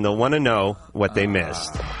 and they'll want to know what they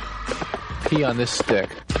missed. Pee on this stick.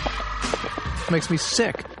 Makes me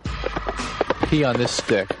sick. Pee on this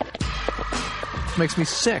stick. Makes me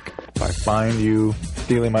sick. If I find you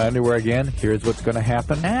stealing my underwear again, here's what's going to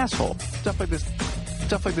happen. Asshole. Stuff like this.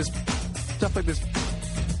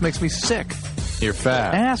 Makes me sick. You're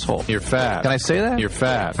fat. Asshole. You're fat. Can I say that? You're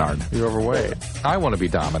fat. You're overweight. I want to be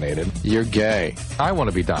dominated. You're gay. I want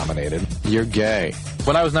to be dominated. You're gay.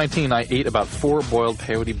 When I was 19, I ate about 4 boiled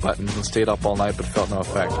peyote buttons and stayed up all night but felt no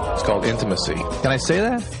effect. It's called intimacy. Can I say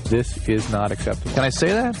that? This is not acceptable. Can I say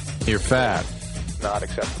that? You're fat. Not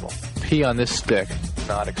acceptable. Pee on this stick.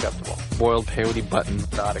 Not acceptable. Boiled peyote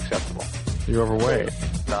buttons. Not acceptable. You're overweight.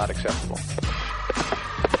 Not acceptable.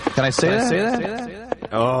 Can I say that?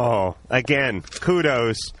 Oh, again,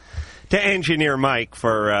 kudos to Engineer Mike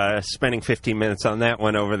for spending 15 minutes on that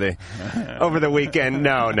one over the weekend.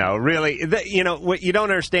 No, really. What you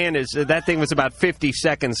don't understand is that thing was about 50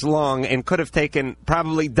 seconds long and could have taken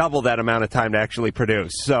probably double that amount of time to actually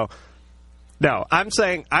produce. So, no, I'm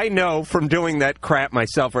saying I know from doing that crap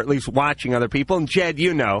myself, or at least watching other people, and Jed,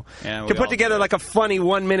 you know, to put together like a funny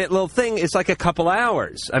 1-minute little thing is like a couple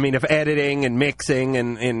hours. I mean, of editing and mixing,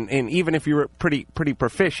 and even if you were pretty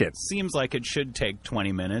proficient. Seems like it should take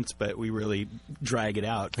 20 minutes, but we really drag it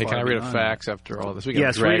out. Hey, can I read a fax after all this?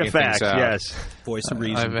 Yes, read a fax, yes. Voice of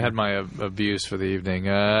reason. I've had my abuse for the evening.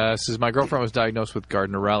 This is my girlfriend was diagnosed with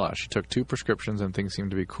Gardnerella. She took 2 prescriptions and things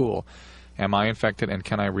seemed to be cool. Am I infected, and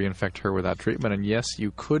can I reinfect her without treatment? And yes,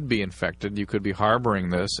 you could be infected. You could be harboring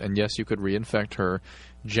this, and yes, you could reinfect her.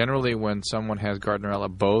 Generally, when someone has Gardnerella,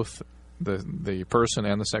 both the person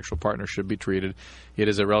and the sexual partner should be treated. It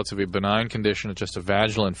is a relatively benign condition. It's just a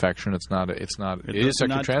vaginal infection. It is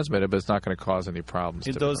sexually transmitted, but it's not going to cause any problems.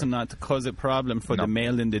 It does not cause a problem for the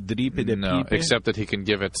male in the dreepy. No, except that he can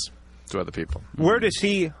give it to other people. Where does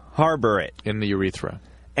he harbor it? In the urethra.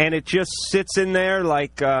 And it just sits in there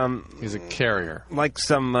like he's a carrier, like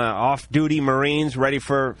some off-duty Marines ready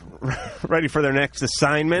for their next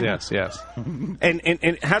assignment. Yes.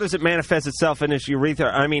 And how does it manifest itself in his urethra?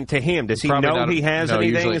 I mean, to him, does he know he has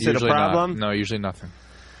anything? Is it a problem? No, usually nothing.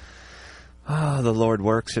 Oh, the Lord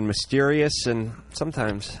works in mysterious and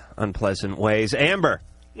sometimes unpleasant ways. Amber.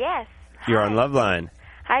 Yes. You're on Loveline.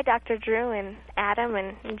 Hi, Dr. Drew and Adam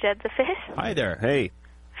and Jed the Fish. Hi there. Hey.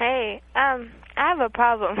 Hey, I have a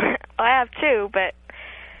problem. Well, I have 2, but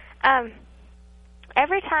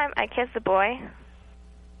every time I kiss a boy,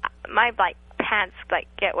 my pants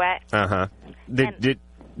get wet. Uh-huh. Did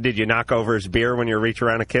you knock over his beer when you reach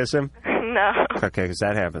around to kiss him? No. Okay, because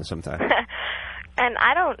that happens sometimes. And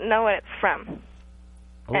I don't know what it's from.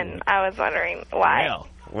 Oh. And I was wondering why.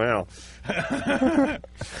 Well,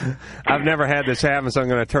 I've never had this happen, so I'm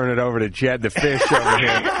going to turn it over to Jed the Fish over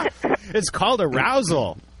here. It's called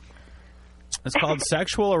arousal. It's called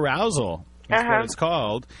sexual arousal. That's what it's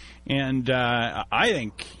called. And I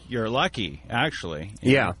think you're lucky, actually.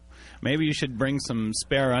 Yeah. Maybe you should bring some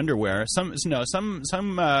spare underwear. Some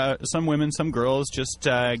women, some girls just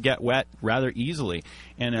get wet rather easily.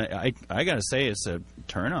 And I got to say, it's a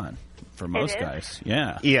turn on. For most guys,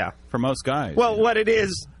 yeah. For most guys. Well, what it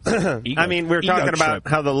is, I mean, we're talking about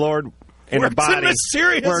how the Lord in the body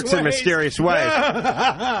works in mysterious ways.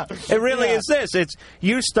 It really is this. It's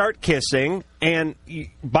you start kissing, and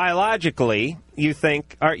biologically, you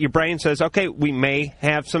think, your brain says, okay, we may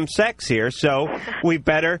have some sex here, so we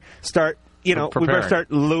better start. We better start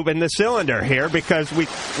lubing the cylinder here because we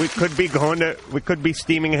could be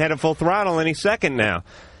steaming ahead at full throttle any second now.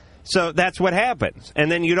 So that's what happens.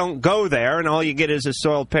 And then you don't go there, and all you get is a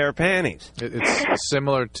soiled pair of panties. It's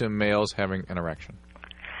similar to males having an erection.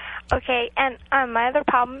 Okay, and my other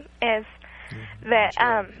problem is that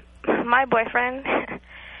my boyfriend,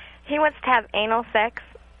 he wants to have anal sex.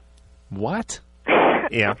 What?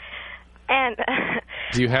 Yeah. And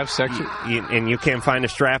do you have sex? And you can't find a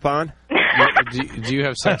strap-on? Do you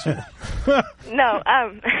have sex with... No.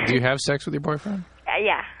 Do you have sex with your boyfriend?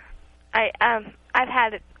 Yeah. I've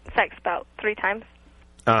had sex about 3 times.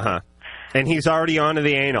 Uh-huh. And he's already onto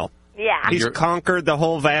the anal. Yeah. He's conquered the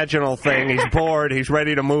whole vaginal thing. He's bored. He's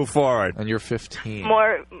ready to move forward. And you're 15.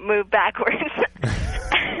 More move backwards.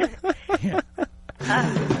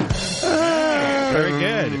 Very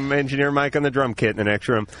good. Engineer Mike on the drum kit in the next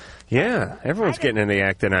room. Yeah, everyone's getting in the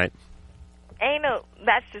act tonight. Anal,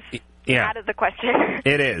 that's just out of the question.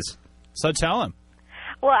 It is. So tell him.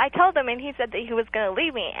 Well, I told him, and he said that he was going to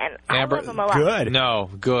leave me, and Amber, I love him a lot. Good. No,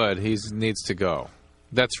 good. He needs to go.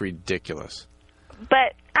 That's ridiculous.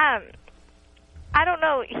 But I don't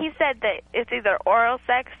know. He said that it's either oral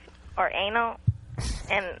sex or anal,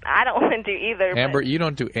 and I don't want to do either. Amber, you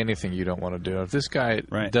don't do anything you don't want to do. If this guy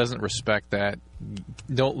doesn't respect that,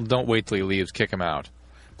 don't wait till he leaves. Kick him out.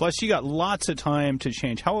 Plus, you got lots of time to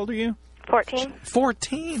change. How old are you? 14.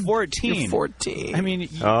 14. 14. You're 14. I mean,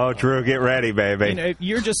 oh, Drew, get ready, baby. You know,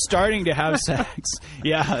 you're just starting to have sex.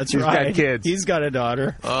 Yeah, that's He's right. got kids. He's got a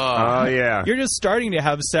daughter. Oh, yeah. You're just starting to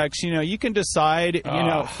have sex. You know, you can decide,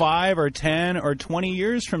 5 or 10 or 20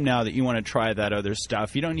 years from now that you want to try that other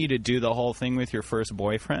stuff. You don't need to do the whole thing with your first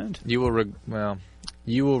boyfriend. You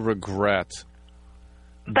will regret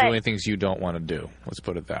doing things you don't want to do. Let's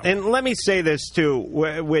put it that way. And let me say this, too,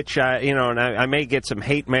 which, and I may get some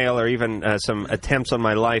hate mail or even some attempts on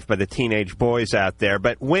my life by the teenage boys out there,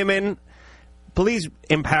 but women, please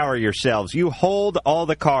empower yourselves. You hold all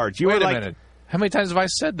the cards. Wait a minute. How many times have I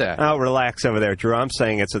said that? Oh, relax over there, Drew. I'm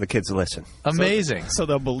saying it so the kids listen. Amazing. So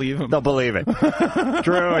they'll believe him. They'll believe it.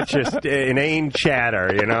 Drew, it's just inane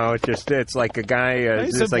chatter, you know. It's like a guy,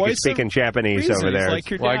 it's like he's speaking Japanese over there. Like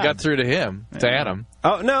your dad. Well, I got through to him, to Adam.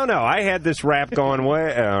 Oh, no. I had this rap going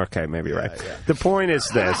way. Okay, maybe you're right. Yeah. The point is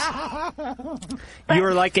this.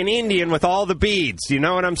 You're like an Indian with all the beads. You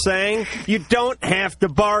know what I'm saying? You don't have to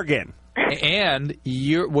bargain. And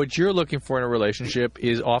what you're looking for in a relationship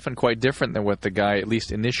is often quite different than what the guy, at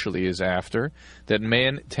least initially, is after. That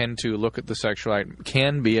men tend to look at the sexual act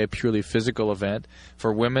can be a purely physical event.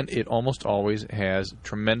 For women, it almost always has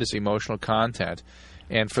tremendous emotional content.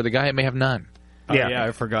 And for the guy, it may have none. Yeah,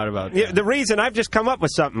 I forgot about that. Yeah, the reason, I've just come up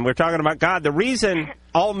with something. We're talking about God. The reason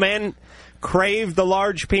all men crave the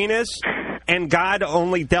large penis and God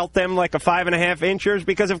only dealt them like a 5.5 inchers,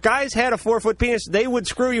 because if guys had a 4-foot penis, they would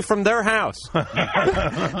screw you from their house.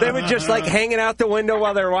 They would just like hanging out the window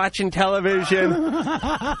while they're watching television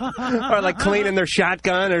or like cleaning their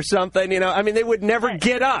shotgun or something, you know. I mean, they would never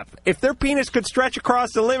get up. If their penis could stretch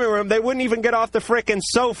across the living room, they wouldn't even get off the frickin'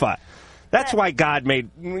 sofa. That's why God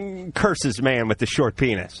curses man with the short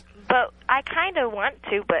penis. But I kind of want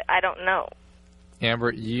to, but I don't know.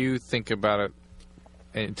 Amber, you think about it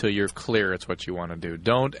until you're clear it's what you want to do.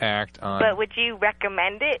 Don't act on... But would you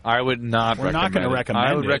recommend it? I would not We're recommend not going to recommend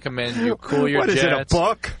I would recommend you cool your What jets. is it, a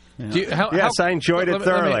book? Yeah. Yes, I enjoyed it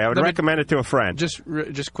thoroughly. I would recommend it to a friend.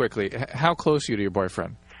 Just quickly, how close are you to your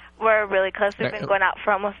boyfriend? We're really close. We've been going out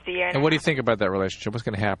for almost a year now. And what do you think about that relationship? What's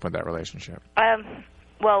going to happen with that relationship?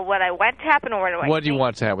 Well, what I want to happen or what What do you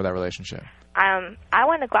want to happen with that relationship? I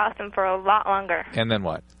want to go out with him for a lot longer. And then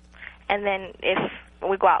what? And then if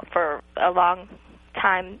we go out for a long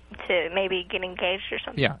time to maybe get engaged or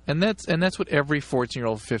something. Yeah, and that's what every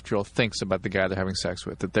 14-year-old, 15-year-old thinks about the guy they're having sex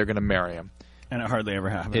with, that they're going to marry him. And it hardly ever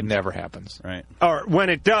happens. It never happens. Right. Or when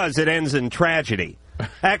it does, it ends in tragedy.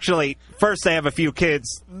 Actually, first they have a few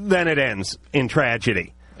kids, then it ends in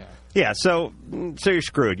tragedy. Yeah, so you're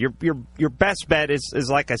screwed. Your best bet is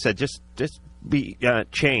like I said, just be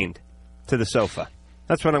chained to the sofa.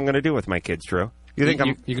 That's what I'm going to do with my kids, Drew. You think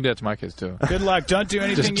you can do that to my kids too. Good luck. Don't do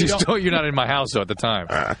anything you're not in my house though at the time.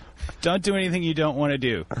 Don't do anything you don't want to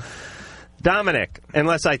do. Dominic,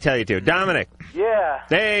 unless I tell you to. Dominic. Yeah.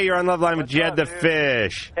 Hey, you're on Love Line with Jed the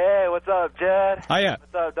Fish. Hey, what's up, Jed? Hiya.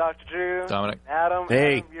 What's up, Dr. Drew? Dominic. Adam.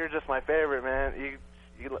 Hey. Adam, you're just my favorite, man.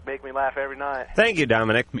 You make me laugh every night. Thank you,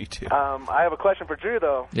 Dominic. Me too. I have a question for Drew,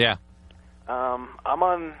 though. Yeah. I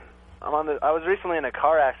was recently in a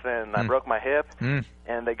car accident and I broke my hip,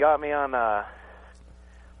 and they got me on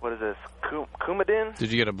what is this? Coumadin?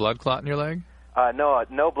 Did you get a blood clot in your leg?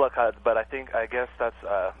 No blood clot, but I guess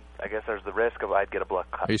there's the risk of I'd get a blood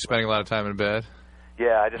clot. Are you spending a lot of time in bed?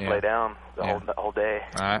 Yeah, I just lay down the whole day.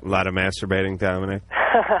 All right. A lot of masturbating, Dominic.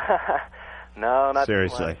 No, not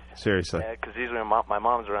seriously. too much. Seriously. Yeah, because usually my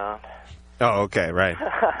mom's around. Oh, okay, right.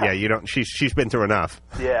 Yeah, you don't. She's been through enough.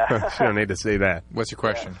 Yeah. She don't need to see that. What's your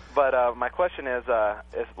question? But my question is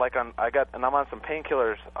like I'm on some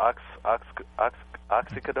painkillers, oxycodone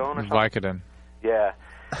or something. Vicodin. Yeah,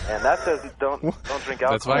 and that says don't drink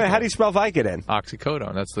alcohol. That's Vicodin. How do you spell Vicodin?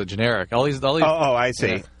 Oxycodone. That's the generic. All these. Oh, I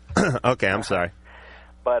see. Yeah. Okay, I'm sorry.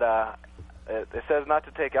 But it says not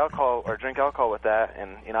to take alcohol or drink alcohol with that,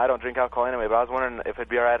 and I don't drink alcohol anyway. But I was wondering if it'd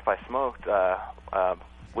be all right if I smoked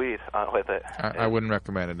weed with it. I wouldn't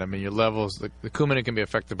recommend it. I mean, your levels, the Coumadin can be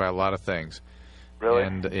affected by a lot of things. Really?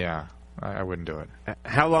 And yeah, I wouldn't do it.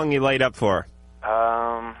 How long you laid up for?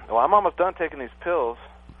 Well, I'm almost done taking these pills.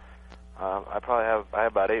 I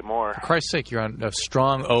have about 8 more. For Christ's sake, you're on a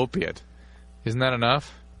strong opiate. Isn't that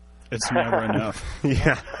enough? It's never enough.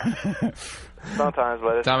 Yeah. Sometimes,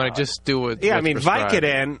 but it's Dominic, just do it. Yeah, I mean,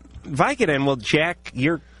 Vicodin will jack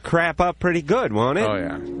your crap up pretty good, won't it? Oh,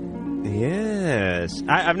 yeah. Yes.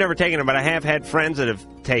 I've never taken it, but I have had friends that have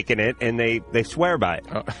taken it, and they swear by it.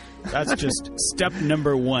 Oh. That's just step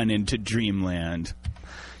number 1 into dreamland.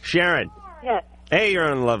 Sharon. Yes. Hey,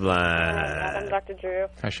 you're on Love Line. I'm Dr. Drew.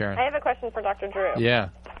 Hi, Sharon. I have a question for Dr. Drew. Yeah.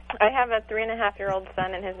 I have a 3.5-year-old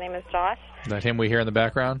son, and his name is Josh. Is that him we hear in the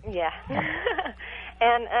background? Yeah.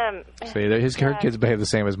 And See, his kids behave the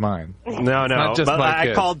same as mine. No. Not just but my I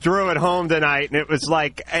kids. called Drew at home tonight, and it was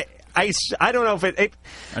like... I don't know if it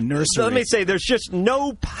a nursery. So let me say, there's just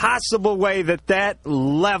no possible way that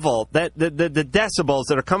level, that the decibels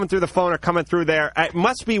that are coming through the phone are coming through there. It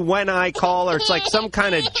must be when I call, or it's like some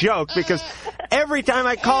kind of joke, because every time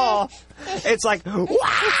I call, it's like, wow!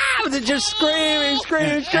 They're just screaming.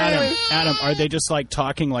 Adam, are they just like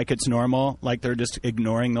talking like it's normal? Like they're just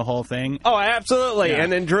ignoring the whole thing? Oh, absolutely. Yeah.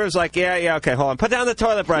 And then Drew's like, yeah, okay, hold on. Put down the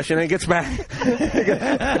toilet brush, and then he gets back.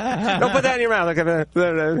 Don't put that in your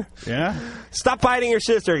mouth. Yeah? Stop biting your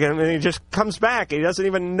sister again. And he just comes back. He doesn't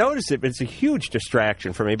even notice it. It's a huge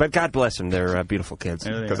distraction for me. But God bless them. They're beautiful kids.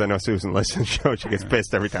 Because I know Susan listens to the show. She gets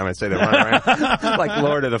pissed every time I say they're running around like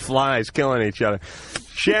Lord of the Flies, killing each other.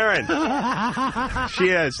 Sharon. She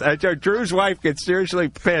is. Drew's wife gets seriously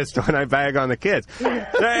pissed when I bag on the kids.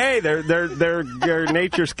 They're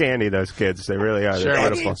nature's candy, those kids. They really are.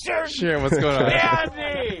 They're beautiful. Sharon, what's going on?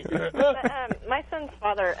 my son's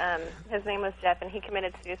father, his name was Jeff, and he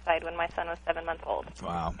committed suicide when my son was 7 months old.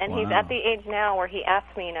 Wow. And he's at the age now where he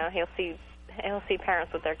asks me, he'll see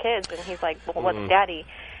parents with their kids, and he's like, well, what's daddy?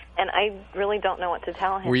 And I really don't know what to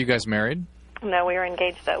tell him. Were you guys married? No, we were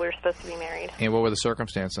engaged, though. We were supposed to be married. And what were the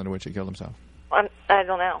circumstances under which he killed himself? I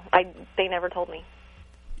don't know. They never told me.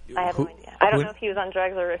 I have no idea. I don't know if he was on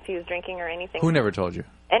drugs or if he was drinking or anything. Who never told you?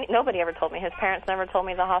 Nobody ever told me. His parents never told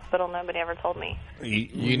me. The hospital, nobody ever told me.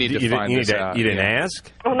 You need to find this out. You didn't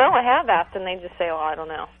ask? Well, no, I have asked, and they just say, I don't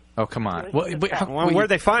know. Oh, come on. Where'd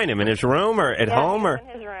they find him? In his room or at home? He Or was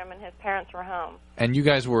in his room, and his parents were home. And you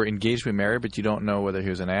guys were engaged to be married, but you don't know whether he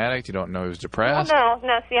was an addict. You don't know he was depressed. Well,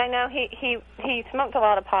 no. See, I know he smoked a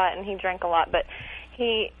lot of pot and he drank a lot, but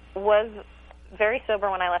he was very sober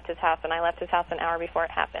when I left his house, and I left his house an hour before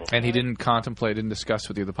it happened. And he didn't contemplate and discuss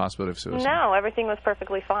with you the possibility of suicide? No, everything was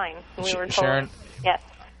perfectly fine. We were told. Sharon? Yes.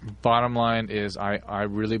 Bottom line is I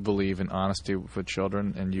really believe in honesty with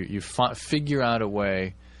children, and you figure out a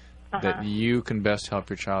way that you can best help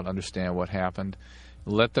your child understand what happened.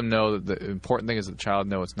 Let them know that the important thing is that the child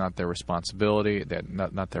know it's not their responsibility, that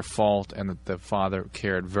not their fault, and that the father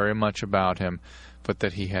cared very much about him, but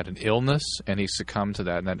that he had an illness, and he succumbed to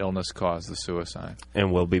that, and that illness caused the suicide.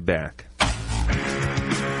 And we'll be back.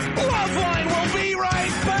 Loveline will be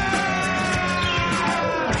right back!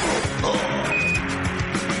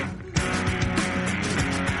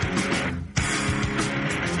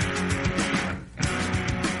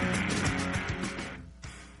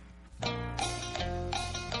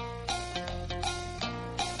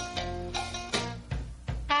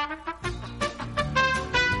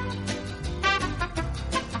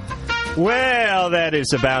 Well, that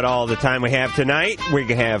is about all the time we have tonight. We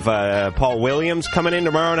have Paul Williams coming in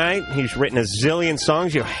tomorrow night. He's written a zillion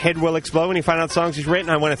songs. Your head will explode when you find out songs he's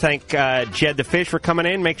written. I want to thank Jed the Fish for coming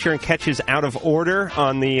in. Make sure and catch his Out of Order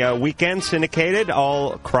on the weekend, syndicated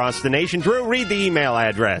all across the nation. Drew, read the email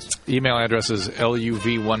address. Email address is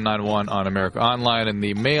LUV191 on America Online, and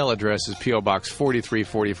the mail address is P.O. Box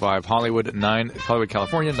 4345, Hollywood,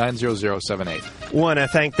 California, 90078. Want to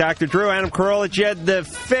thank Dr. Drew, Adam Carolla, Jed the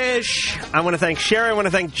Fish. I want to thank Sherry. I want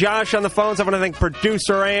to thank Josh on the phones. I want to thank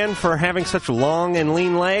producer Ann for having such long and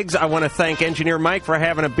lean legs. I want to thank engineer Mike for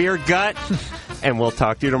having a beer gut. And we'll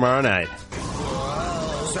talk to you tomorrow night.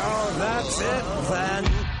 So that's it then.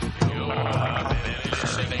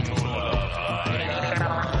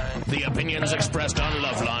 The opinions expressed on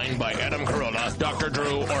Loveline by Adam Carolla, Dr.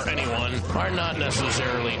 Drew, or anyone are not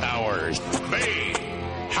necessarily ours. Be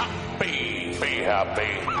happy. Be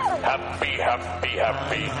happy. Happy, happy,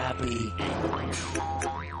 happy.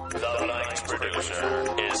 Loveline's producer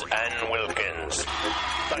is Ann Wilkins.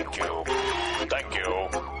 Thank you. Thank you.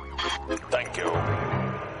 Thank you.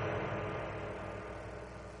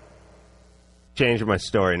 Changing my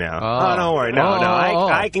story now. Oh, don't worry. No.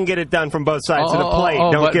 I can get it done from both sides of the plate.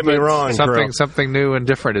 Don't get me wrong, Something new and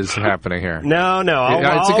different is happening here. No.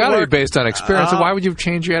 It's got to be based on experience. Why would you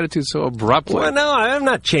change your attitude so abruptly? Well, no, I'm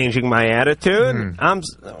not changing my attitude. Come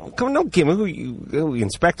on, don't give me who you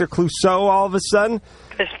Inspector Clouseau all of a sudden.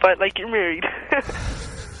 Fist fight like you're married.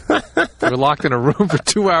 We're locked in a room for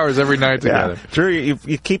 2 hours every night together. Yeah. Drew,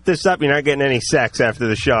 you keep this up, you're not getting any sex after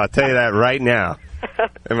the show. I'll tell you that right now.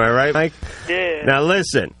 Am I right, Mike? Yeah. Now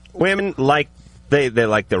listen, women like They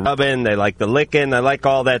like the rubbing, they like the licking, they like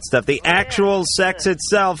all that stuff. The actual sex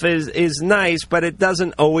itself is nice, but it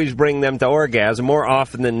doesn't always bring them to orgasm. More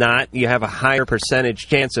often than not, you have a higher percentage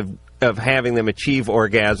chance of having them achieve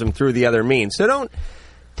orgasm through the other means. So don't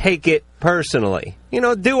take it personally.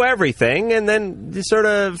 Do everything and then just sort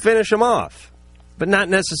of finish them off, but not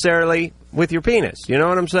necessarily with your penis. You know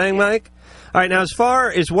what I'm saying, Mike? All right, now as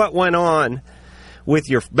far as what went on with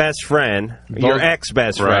your best friend, your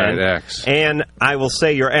ex-best friend, Right, ex. and I will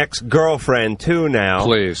say your ex-girlfriend, too, now.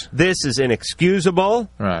 Please. This is inexcusable.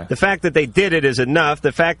 Right. The fact that they did it is enough.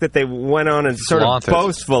 The fact that they went on and sort Flaunted. of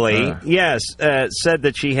boastfully, said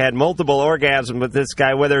that she had multiple orgasms with this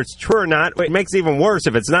guy, whether it's true or not, it makes it even worse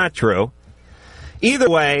if it's not true.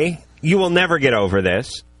 Either way, you will never get over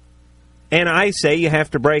this, and I say you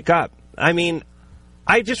have to break up. I mean,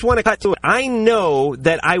 I just want to cut to it. I know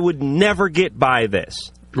that I would never get by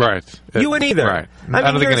this. Right. You would either. Right. I mean, don't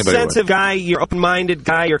you're think a anybody sensitive would. guy, you're an open-minded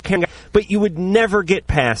guy, you're a caring guy, but you would never get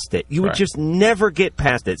past it. You would Right. just never get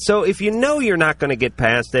past it. So if you know you're not going to get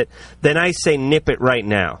past it, then I say nip it right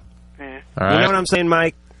now. All You right. know what I'm saying,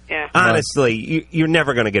 Mike? Yeah. Honestly, you're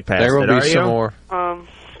never going to get past There will it, be are some you? more.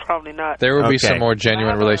 Probably not. There will be Okay. some more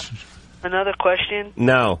genuine relationships. Another question.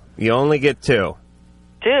 No, you only get 2.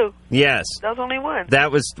 2. Yes. That was only 1.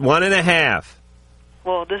 That was 1.5.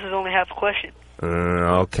 Well, this is only half a question.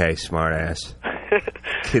 Okay, smartass.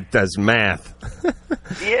 Kid does math.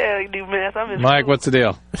 Yeah, I do math. I'm in Mike, school. what's the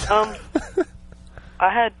deal? I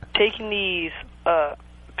had taken these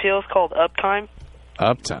pills called Uptime.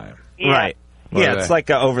 Uptime. Yeah. Right. What Yeah, are it's they? like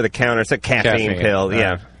a over-the-counter. It's a caffeine pill. right.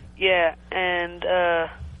 Yeah. Yeah, and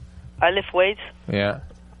I lift weights, Yeah.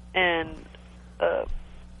 and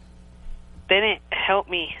they didn't help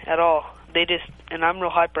me at all. They just, and I'm real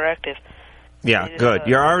hyperactive. Yeah, good.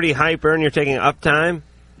 You're already hyper and you're taking Uptime?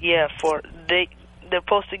 Yeah, they're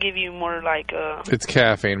supposed to give you more like It's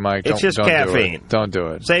caffeine, Mike. It's just don't caffeine. Do it. Don't do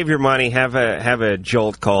it. Save your money. Have a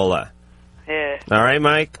Jolt Cola. Yeah. All right,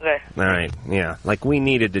 Mike? Okay. All right. Yeah. Like we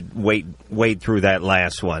needed to wade through that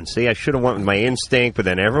last one. See, I should have went with my instinct, but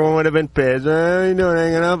then everyone would have been pissed. How you doing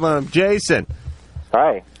hanging up on him? Jason.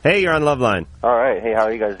 Hi. Hey, you're on Loveline. All right. Hey, how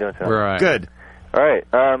are you guys doing tonight? We're all right. Good. All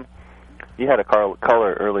right. You had a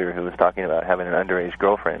caller earlier who was talking about having an underage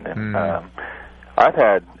girlfriend, and I've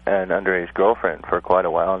had an underage girlfriend for quite a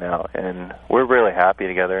while now, and we're really happy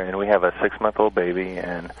together, and we have a 6-month-old baby,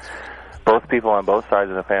 and both people on both sides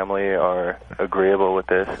of the family are agreeable with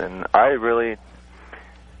this, and I really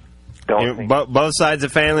don't think... Both sides of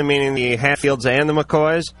the family, meaning the Hatfields and the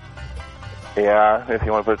McCoys? Yeah, if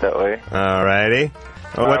you want to put it that way. All righty.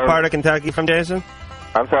 What part of Kentucky you from, Jason?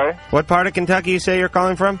 I'm sorry? What part of Kentucky you say you're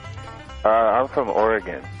calling from? I'm from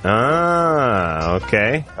Oregon. Ah,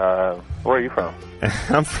 okay. Where are you from?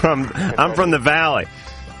 I'm from the Valley.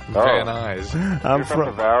 Very nice. I'm from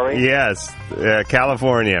the Valley? Yes,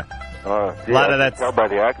 California. Gee, a lot I of that. can tell by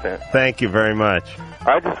the accent. Thank you very much.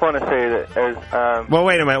 I just want to say that as Well,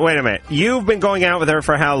 wait a minute. You've been going out with her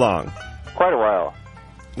for how long? quite a while,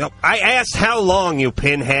 No, I asked how long, you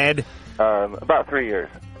pinhead. about 3 years.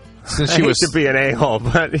 Since I she hate was to be an a-hole,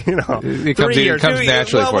 but, you know, It 3 comes- it years. comes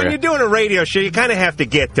naturally well, for when you. you're doing a radio show, you kind of have to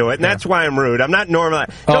get to it, and that's why I'm rude. I'm not normal.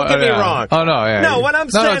 Don't get me yeah. wrong. Oh, no, yeah. No, when I'm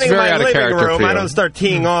No, no, standing it's in very my out of living character room, for I you. don't start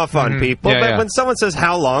teeing off on people. Yeah, but yeah. when someone says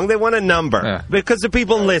how long, they want a number. Because the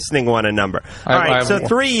people listening want a number. All right, so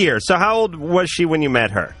 3 years. So how old was she when you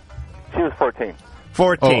met her? She was 14.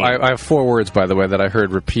 14. Oh, I have 4 words, by the way, that I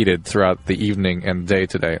heard repeated throughout the evening and day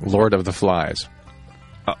today. Lord of the Flies.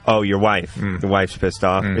 Oh, your wife. The wife's pissed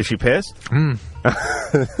off. Is she pissed?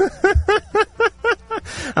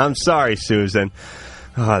 I'm sorry, Susan.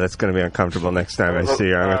 Oh, that's going to be uncomfortable next time I see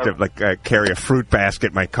her. I'm going to have to carry a fruit basket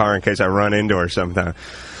in my car in case I run into her sometime.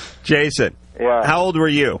 Jason, Yeah. how old were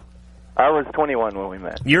you? I was 21 when we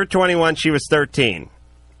met. You're 21. She was 13.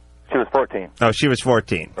 She was 14. Oh, she was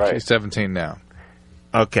 14. Right. She's 17 now.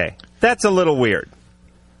 Okay. That's a little weird.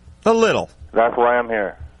 A little. That's why I'm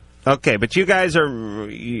here. Okay, but you guys are... Are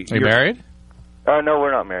you married? No,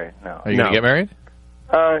 we're not married. No. Are you going to get married?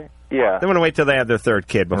 Yeah. They want to wait till they have their third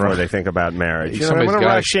kid before they think about marriage. You know, they Somebody's want to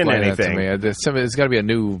got to rush in explain that to anything. me. It's got to be a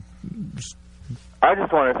new... I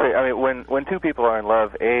just want to say, I mean, when two people are in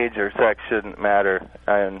love, age or sex shouldn't matter.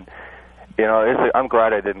 And, you know, I'm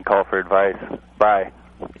glad I didn't call for advice. Bye.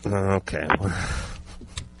 Okay.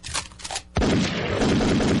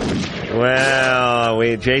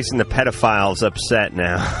 Well, Jason the pedophile's upset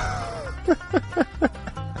now.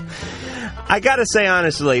 I got to say,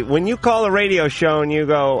 honestly, when you call a radio show and you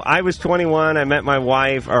go, I was 21, I met my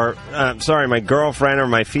wife, or, my girlfriend or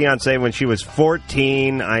my fiance when she was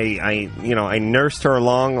 14, I nursed her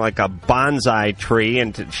along like a bonsai tree,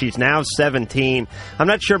 and she's now 17. I'm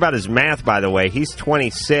not sure about his math, by the way. He's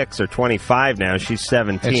 26 or 25 now. She's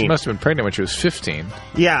 17. And she must have been pregnant when she was 15.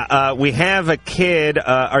 Yeah, we have a kid.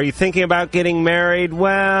 Are you thinking about getting married?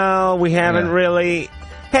 Well, we haven't really.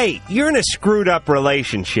 Hey, you're in a screwed up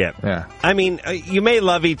relationship. Yeah. I mean, you may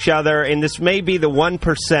love each other, and this may be the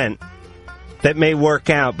 1% that may work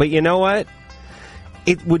out. But you know what?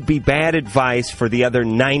 It would be bad advice for the other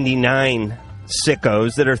 99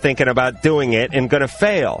 sickos that are thinking about doing it and going to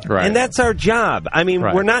fail. Right. And that's our job. I mean,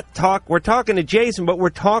 Right. we're talking to Jason, but we're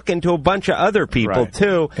talking to a bunch of other people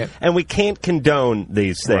too, and we can't condone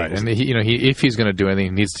these things. Right. And if he's going to do anything,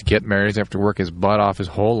 he needs to get married. He has to work his butt off his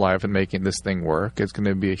whole life in making this thing work. It's going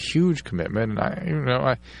to be a huge commitment,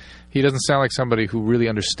 and he doesn't sound like somebody who really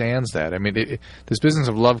understands that. I mean, this business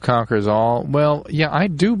of love conquers all. Well, yeah, I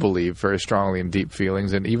do believe very strongly in deep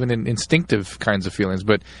feelings and even in instinctive kinds of feelings,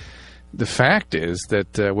 but the fact is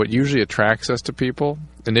that what usually attracts us to people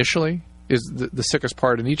initially is the sickest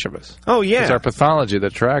part in each of us. Oh, yeah. It's our pathology that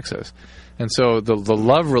attracts us. And so the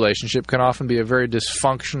love relationship can often be a very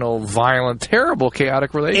dysfunctional, violent, terrible,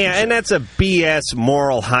 chaotic relationship. Yeah, and that's a BS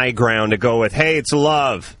moral high ground to go with. Hey, it's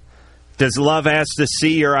love. Does love ask to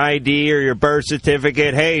see your ID or your birth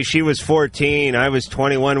certificate? Hey, she was 14, I was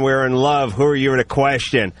 21, we're in love. Who are you to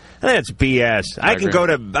question? That's BS. I can go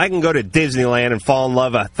to Disneyland and fall in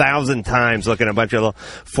love 1,000 times looking at a bunch of little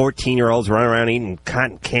 14-year-olds running around eating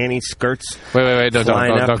cotton candy skirts. Wait, don't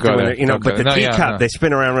go there. But the teacup, they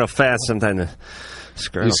spin around real fast sometimes.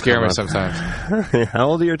 You scare me sometimes. How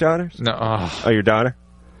old are your daughters? No. Oh, your daughter?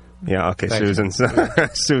 Yeah, okay,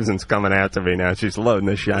 Susan's coming after me now. She's loading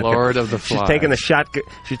the shotgun. Lord of the Flies. She's taking the shotgun.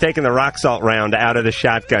 She's taking the rock salt round out of the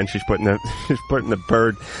shotgun. She's putting the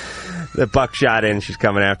buckshot in. She's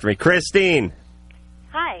coming after me. Christine.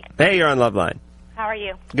 Hi. Hey, you're on Loveline. How are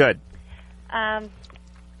you? Good.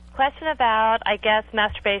 Question about, I guess,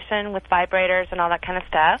 masturbation with vibrators and all that kind of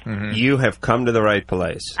stuff. Mm-hmm. You have come to the right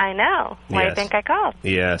place. I know. Why do you think I called?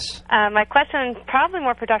 Yes. My question is probably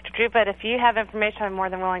more for Dr. Drew, but if you have information, I'm more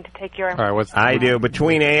than willing to take your information. All right, I do.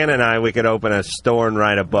 Between Ann and I, we could open a store and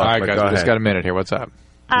write a book. All right, guys, go we ahead. just got a minute here. What's up?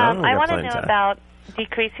 I want to know about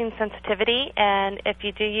decreasing sensitivity, and if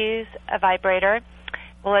you do use a vibrator,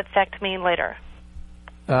 will it affect me later?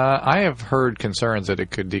 I have heard concerns that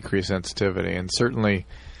it could decrease sensitivity, and certainly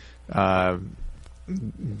that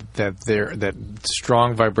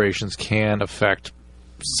strong vibrations can affect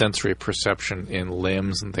sensory perception in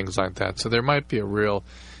limbs and things like that. So there might be a real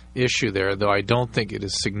issue there, though I don't think it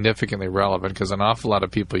is significantly relevant because an awful lot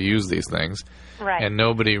of people use these things, right, and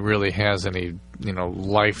nobody really has any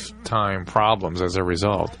lifetime problems as a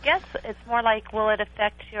result. I guess it's more like, will it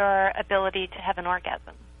affect your ability to have an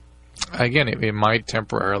orgasm? Again, it might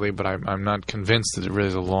temporarily, but I'm not convinced that it really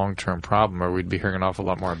is a long-term problem, or we'd be hearing an awful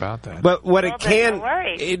lot more about that. But what it can,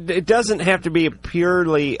 it doesn't have to be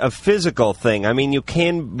purely a physical thing. I mean, you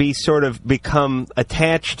can be sort of become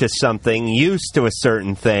attached to something, used to a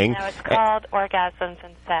certain thing. No, it's called orgasms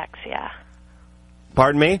and sex, yeah.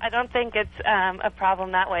 Pardon me? I don't think it's a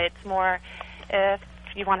problem that way. It's more if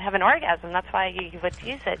you want to have an orgasm. That's why you would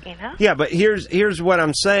use it, Yeah, but here's what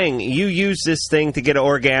I'm saying. You use this thing to get an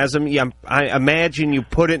orgasm. I imagine you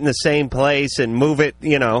put it in the same place and move it,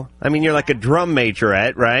 I mean, you're like a drum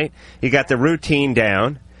majorette, right? You got the routine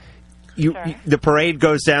down. The parade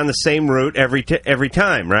goes down the same route every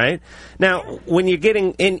time, right? Now, when you're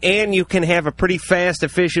getting in, and you can have a pretty fast,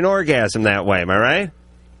 efficient orgasm that way, am I right?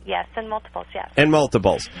 Yes, and multiples, yes. And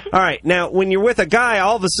multiples. All right. Now, when you're with a guy,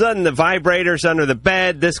 all of a sudden the vibrator's under the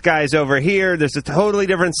bed, this guy's over here, there's a totally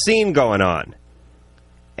different scene going on.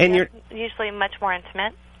 And you're usually much more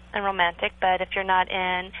intimate and romantic, but if you're not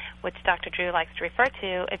in, which Dr. Drew likes to refer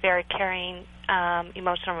to, a very caring,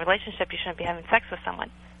 emotional relationship, you shouldn't be having sex with someone.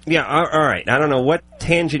 Yeah, all right. I don't know what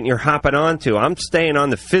tangent you're hopping onto. I'm staying on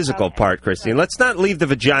the physical part, Christine. Let's not leave the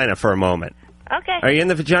vagina for a moment. Okay. Are you in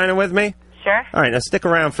the vagina with me? Sure. All right, now stick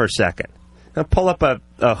around for a second. Now pull up a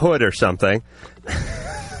hood or something.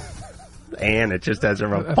 And it just has a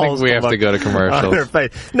repulsive I think we have to go to commercials. on her face.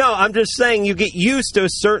 No, I'm just saying you get used to a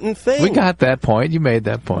certain thing. We got that point. You made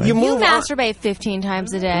that point. You masturbate 15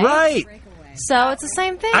 times a day. Right. So it's the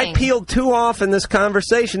same thing. I peeled too off in this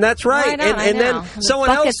conversation. That's right. I know, and then someone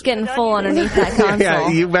else. The bucket's getting full underneath that console. Yeah,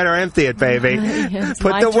 you better empty it, baby.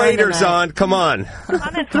 Put the waders on. Come on.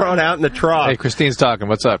 Throw it out in the trough. Hey, Christine's talking.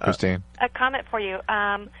 What's up, Christine? A comment for you.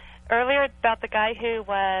 Earlier about the guy who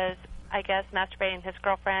was, I guess, masturbating his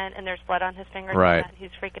girlfriend, and there's blood on his fingers. Right. And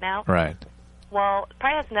he's freaking out. Right. Well, it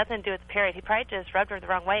probably has nothing to do with the period. He probably just rubbed her the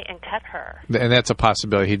wrong way and cut her. And that's a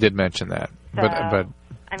possibility. He did mention that. So, but I mean,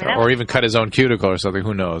 that or was- even cut his own cuticle or something.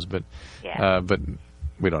 Who knows? But Yeah. but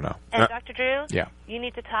we don't know. And Dr. Drew, Yeah. you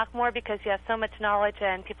need to talk more because you have so much knowledge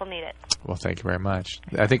and people need it. Well, thank you very much.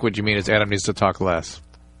 I think what you mean is Adam needs to talk less.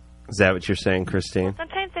 Is that what you're saying, Christine?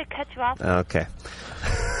 Sometimes they cut you off. Okay.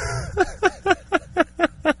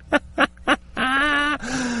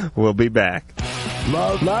 We'll be back.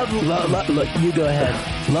 Love, look, you go ahead.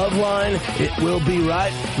 Loveline, it will be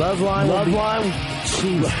right. Loveline,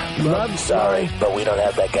 Sorry, but we don't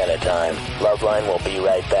have that kind of time. Loveline will be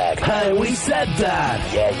right back. Hey, we said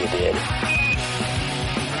that. Yeah, you did.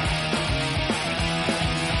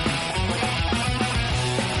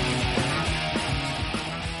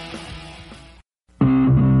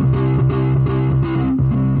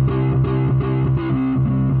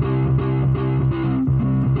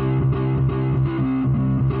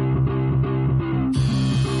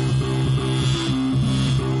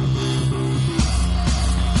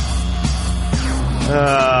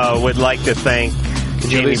 Would like to thank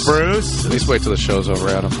Jamie Bruce. At least wait till the show's over,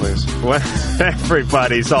 Adam, please. Well,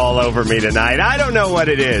 everybody's all over me tonight. I don't know what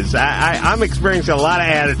it is. I'm experiencing a lot of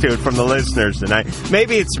attitude from the listeners tonight.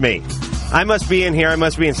 Maybe it's me. I must be in here. I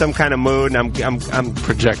must be in some kind of mood, and I'm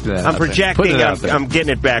projecting that. I'm projecting. Putting it out there. I'm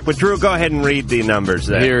getting it back. But Drew, go ahead and read the numbers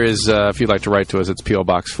there. Here is, if you'd like to write to us, it's P.O.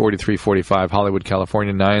 Box 4345, Hollywood,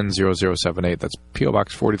 California, 90078. That's P.O.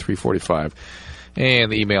 Box 4345.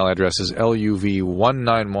 And the email address is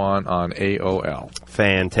LUV191 on AOL.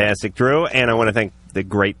 Fantastic, Drew. And I want to thank the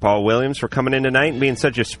great Paul Williams for coming in tonight and being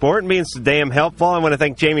such a sport and being so damn helpful. I want to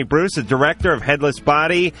thank Jamie Bruce, the director of Headless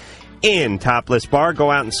Body in Topless Bar.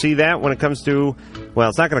 Go out and see that when it comes to, well,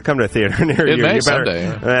 it's not going to come to a theater near you. It may You better, someday,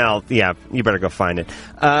 yeah. Well, yeah, you better go find it.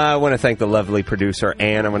 I want to thank the lovely producer,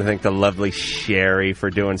 Ann. I want to thank the lovely Sherry for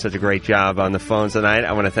doing such a great job on the phones tonight.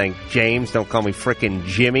 I want to thank James. Don't call me frickin'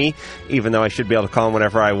 Jimmy, even though I should be able to call him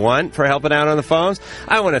whenever I want, for helping out on the phones.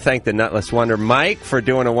 I want to thank the Nutless Wonder, Mike, for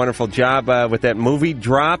doing a wonderful job with that movie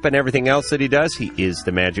drop and everything else that he does. He is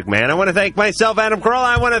the magic man. I want to thank myself, Adam Carolla.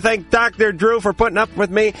 I want to thank Dr. Drew for putting up with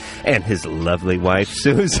me and his lovely wife,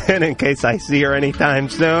 Susan, in case I see her anytime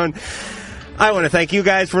soon. I want to thank you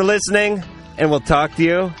guys for listening, and we'll talk to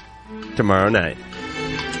you tomorrow night.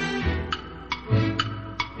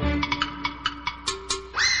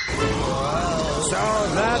 So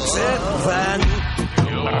that's it then.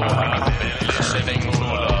 You have been listening to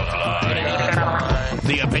Loveline.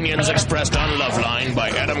 The opinions expressed on Loveline by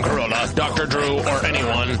Adam Carolla, Dr. Drew, or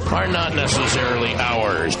anyone are not necessarily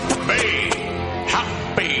ours. Be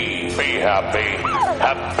happy. Be happy.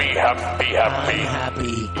 Happy, happy, happy.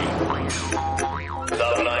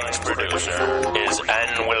 Loveline's producer is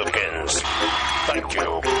Ann Wilkins. Thank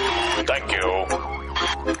you. Thank you.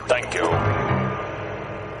 Thank you.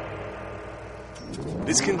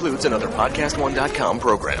 This concludes another PodcastOne.com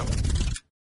program.